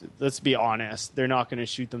 let's be honest. They're not going to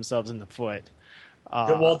shoot themselves in the foot.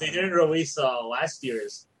 Well, they didn't release last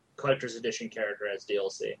year's collector's edition character as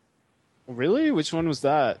DLC. Really? Which one was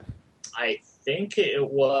that? I think it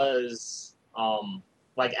was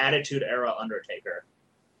like Attitude Era Undertaker.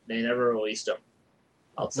 They never released him.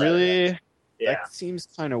 Really? Yeah. That seems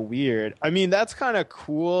kind of weird. I mean, that's kind of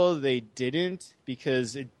cool they didn't,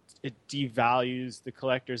 because it devalues the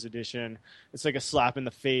collector's edition. It's like a slap in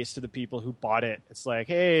the face to the people who bought it. It's like,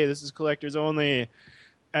 hey, this is collectors only.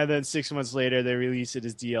 And then 6 months later, they release it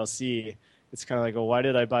as DLC. It's kind of like, oh, why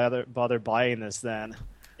did I bother buying this then?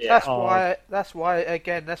 Yeah. That's why I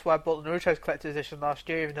bought the Naruto's collector's edition last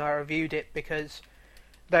year, even though I reviewed it, because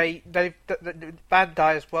the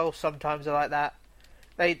Bandai as well sometimes are like that.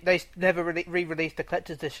 They never really re-released the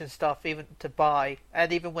collector's edition stuff even to buy,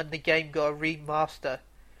 and even when the game got a remaster,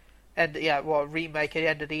 and remake at the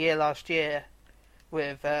end of the year last year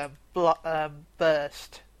with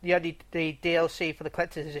Burst, the DLC for the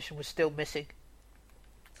collector's edition was still missing.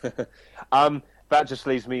 That just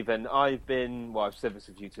leaves me then. I've said this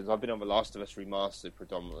a few times. I've been on The Last of Us Remastered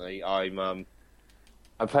predominantly. I'm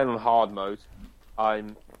playing on hard mode.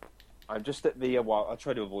 I'm just at the I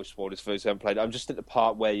try to avoid spoilers for those who haven't played. I'm just at the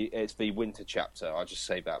part where it's the winter chapter. I'll just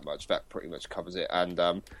say that much. That pretty much covers it. And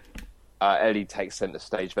Ellie takes centre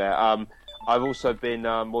stage there. I've also been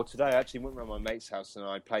today I actually went around my mate's house and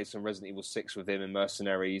I played some Resident Evil 6 with him in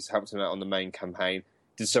Mercenaries, helped him out on the main campaign.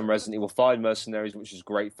 Did some Resident Evil 5 Mercenaries, which is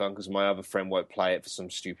great fun because my other friend won't play it for some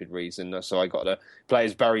stupid reason. So I got to play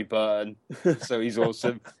as Barry Burton. So he's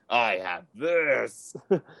awesome. I have this.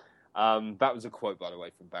 That was a quote, by the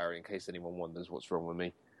way, from Barry, in case anyone wonders what's wrong with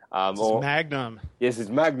me. Magnum. Yes, it's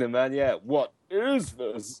Magnum, man. Yeah. What is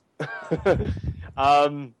this?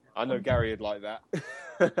 I know Gary would like that.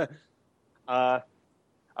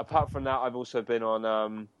 Apart from that, I've also been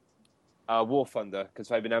on War Thunder, because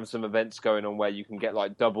they've been having some events going on where you can get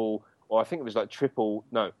like double, or I think it was like double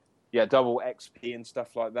XP and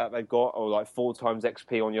stuff like that they've got, or like 4 times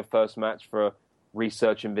XP on your first match for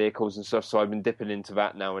researching vehicles and stuff. So I've been dipping into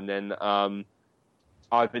that now and then.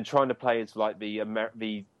 I've been trying to play as like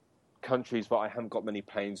the countries that I haven't got many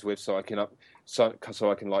planes with, so I can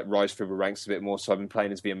like rise through the ranks a bit more. So I've been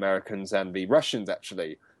playing as the Americans and the Russians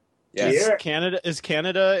actually. Yes. Is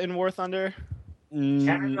Canada in War Thunder?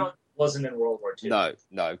 Canada wasn't in World War II.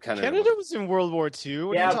 No, Canada was in World War II.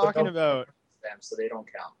 What are you talking about? Them, so they don't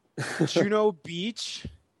count. Juno Beach,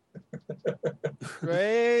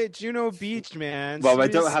 right? Juno Beach, man. Well,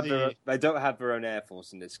 seriously. they don't have their own air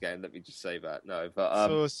force in this game. Let me just say that. No,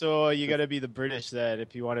 but so you got to be the British then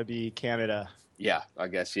if you want to be Canada. Yeah, I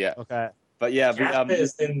guess. Yeah. Okay. But yeah, Canada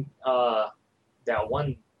is in that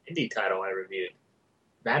one indie title I reviewed,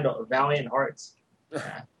 Valiant Hearts.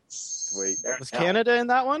 Sweet. Was Canada in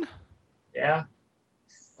that one? Yeah.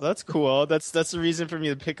 Well, that's cool. That's the reason for me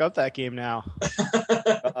to pick up that game now.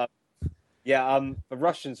 The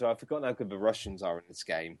Russians I've forgotten how good the Russians are in this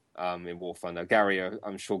game, in War Thunder. Gary,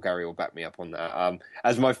 I'm sure Gary will back me up on that.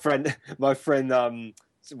 As my friend,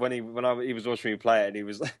 when he was watching me play it,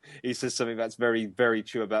 and he says something that's very, very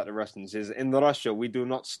true about the Russians. Is in Russia we do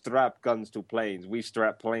not strap guns to planes, we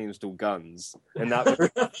strap planes to guns, and that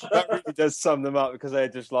really does sum them up, because they're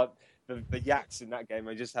just like the yaks in that game.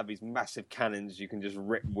 They just have these massive cannons. You can just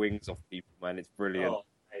rip wings off people, man. It's brilliant. Oh,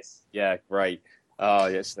 nice. Yeah, great. Oh,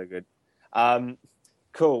 yeah, so good.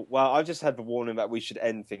 Cool. Well, I've just had the warning that we should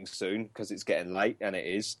end things soon because it's getting late, and it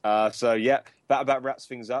is. So, yeah, that about wraps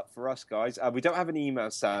things up for us, guys. We don't have an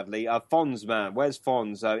email, sadly. Fonz, man. Where's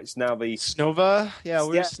Fonz? It's now the... Snova? Yeah,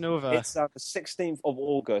 where's Snova? It's the 16th of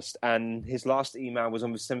August, and his last email was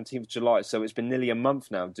on the 17th of July, so it's been nearly a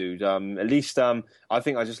month now, dude. At least I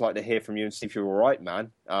think I'd just like to hear from you and see if you're all right,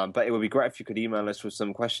 man. But it would be great if you could email us with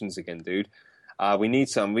some questions again, dude. We need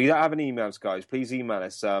some. We don't have any emails, guys. Please email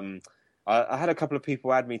us. I had a couple of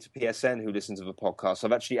people add me to PSN who listen to the podcast. So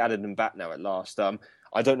I've actually added them back now at last.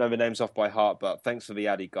 I don't know the names off by heart, but thanks for the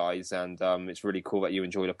addy, guys. And it's really cool that you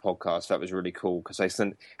enjoy the podcast. That was really cool because they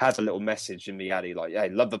had a little message in the addy like, hey,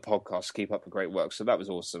 love the podcast. Keep up the great work. So that was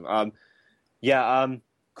awesome.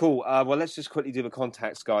 Cool. Well, let's just quickly do the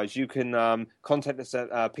contacts, guys. You can contact us at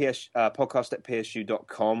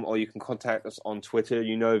podcast@psu.com, or you can contact us on Twitter.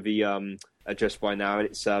 You know the address by now.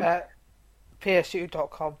 It's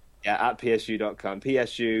psu.com. Yeah, at psu.com.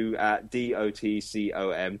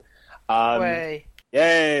 psu@dotcom. Way.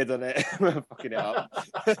 Yeah, done it. We're fucking it up.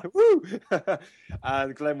 Woo!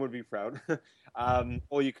 And Glenn would be proud.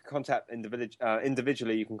 Or you can contact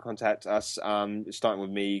individually. You can contact us, starting with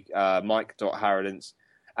me,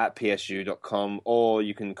 mike.harrodance@psu.com, or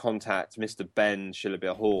you can contact Mr. Ben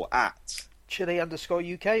Shillabeer-Hall at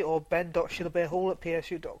Chile_UK, or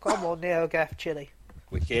ben.shillabeerhall@psu.com, or NeoGaf Chile.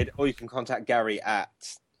 Wicked. Or you can contact Gary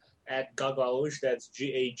at Gaglaush, that's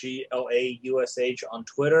GAGLAUSH on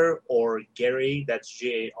Twitter, or Gary, that's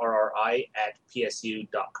GARRI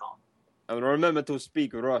 @psu.com. And remember to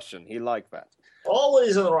speak Russian. He liked that.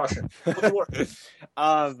 Always in Russian.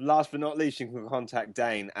 Last but not least, you can contact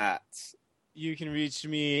Dane at... You can reach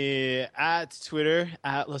me at Twitter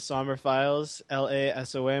at LaSombraFiles,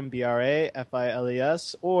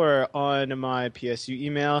 LASOMBRAFILES, or on my PSU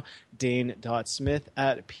email,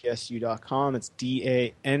 dane.smith@psu.com. It's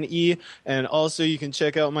DANE. And also you can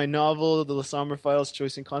check out my novel, The Lasombra Files,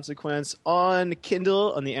 Choice and Consequence, on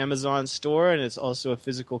Kindle on the Amazon store, and it's also a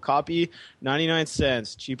physical copy, 99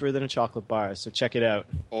 cents, cheaper than a chocolate bar. So check it out.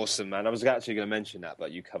 Awesome, man. I was actually going to mention that,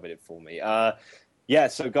 but you covered it for me. Yeah,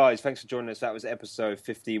 so guys, thanks for joining us. That was episode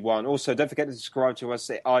 51. Also, don't forget to subscribe to us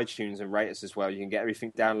at iTunes and rate us as well. You can get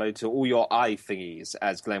everything downloaded to all your thingies,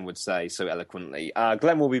 as Glenn would say so eloquently.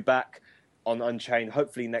 Glenn will be back on Unchained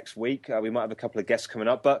hopefully next week. We might have a couple of guests coming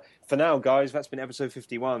up. But for now, guys, that's been episode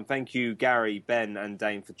 51. Thank you, Gary, Ben, and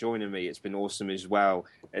Dane for joining me. It's been awesome as well.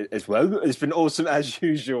 It's been awesome as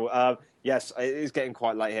usual. Yes, it is getting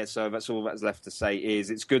quite late here, so that's all that's left to say is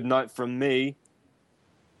it's good night from me.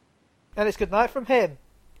 And it's good night from him.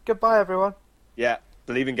 Goodbye, everyone. Yeah,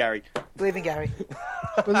 believe in Gary. Believe in Gary.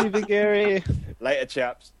 Believe in Gary. Later,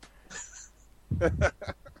 chaps. That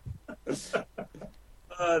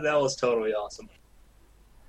was totally awesome.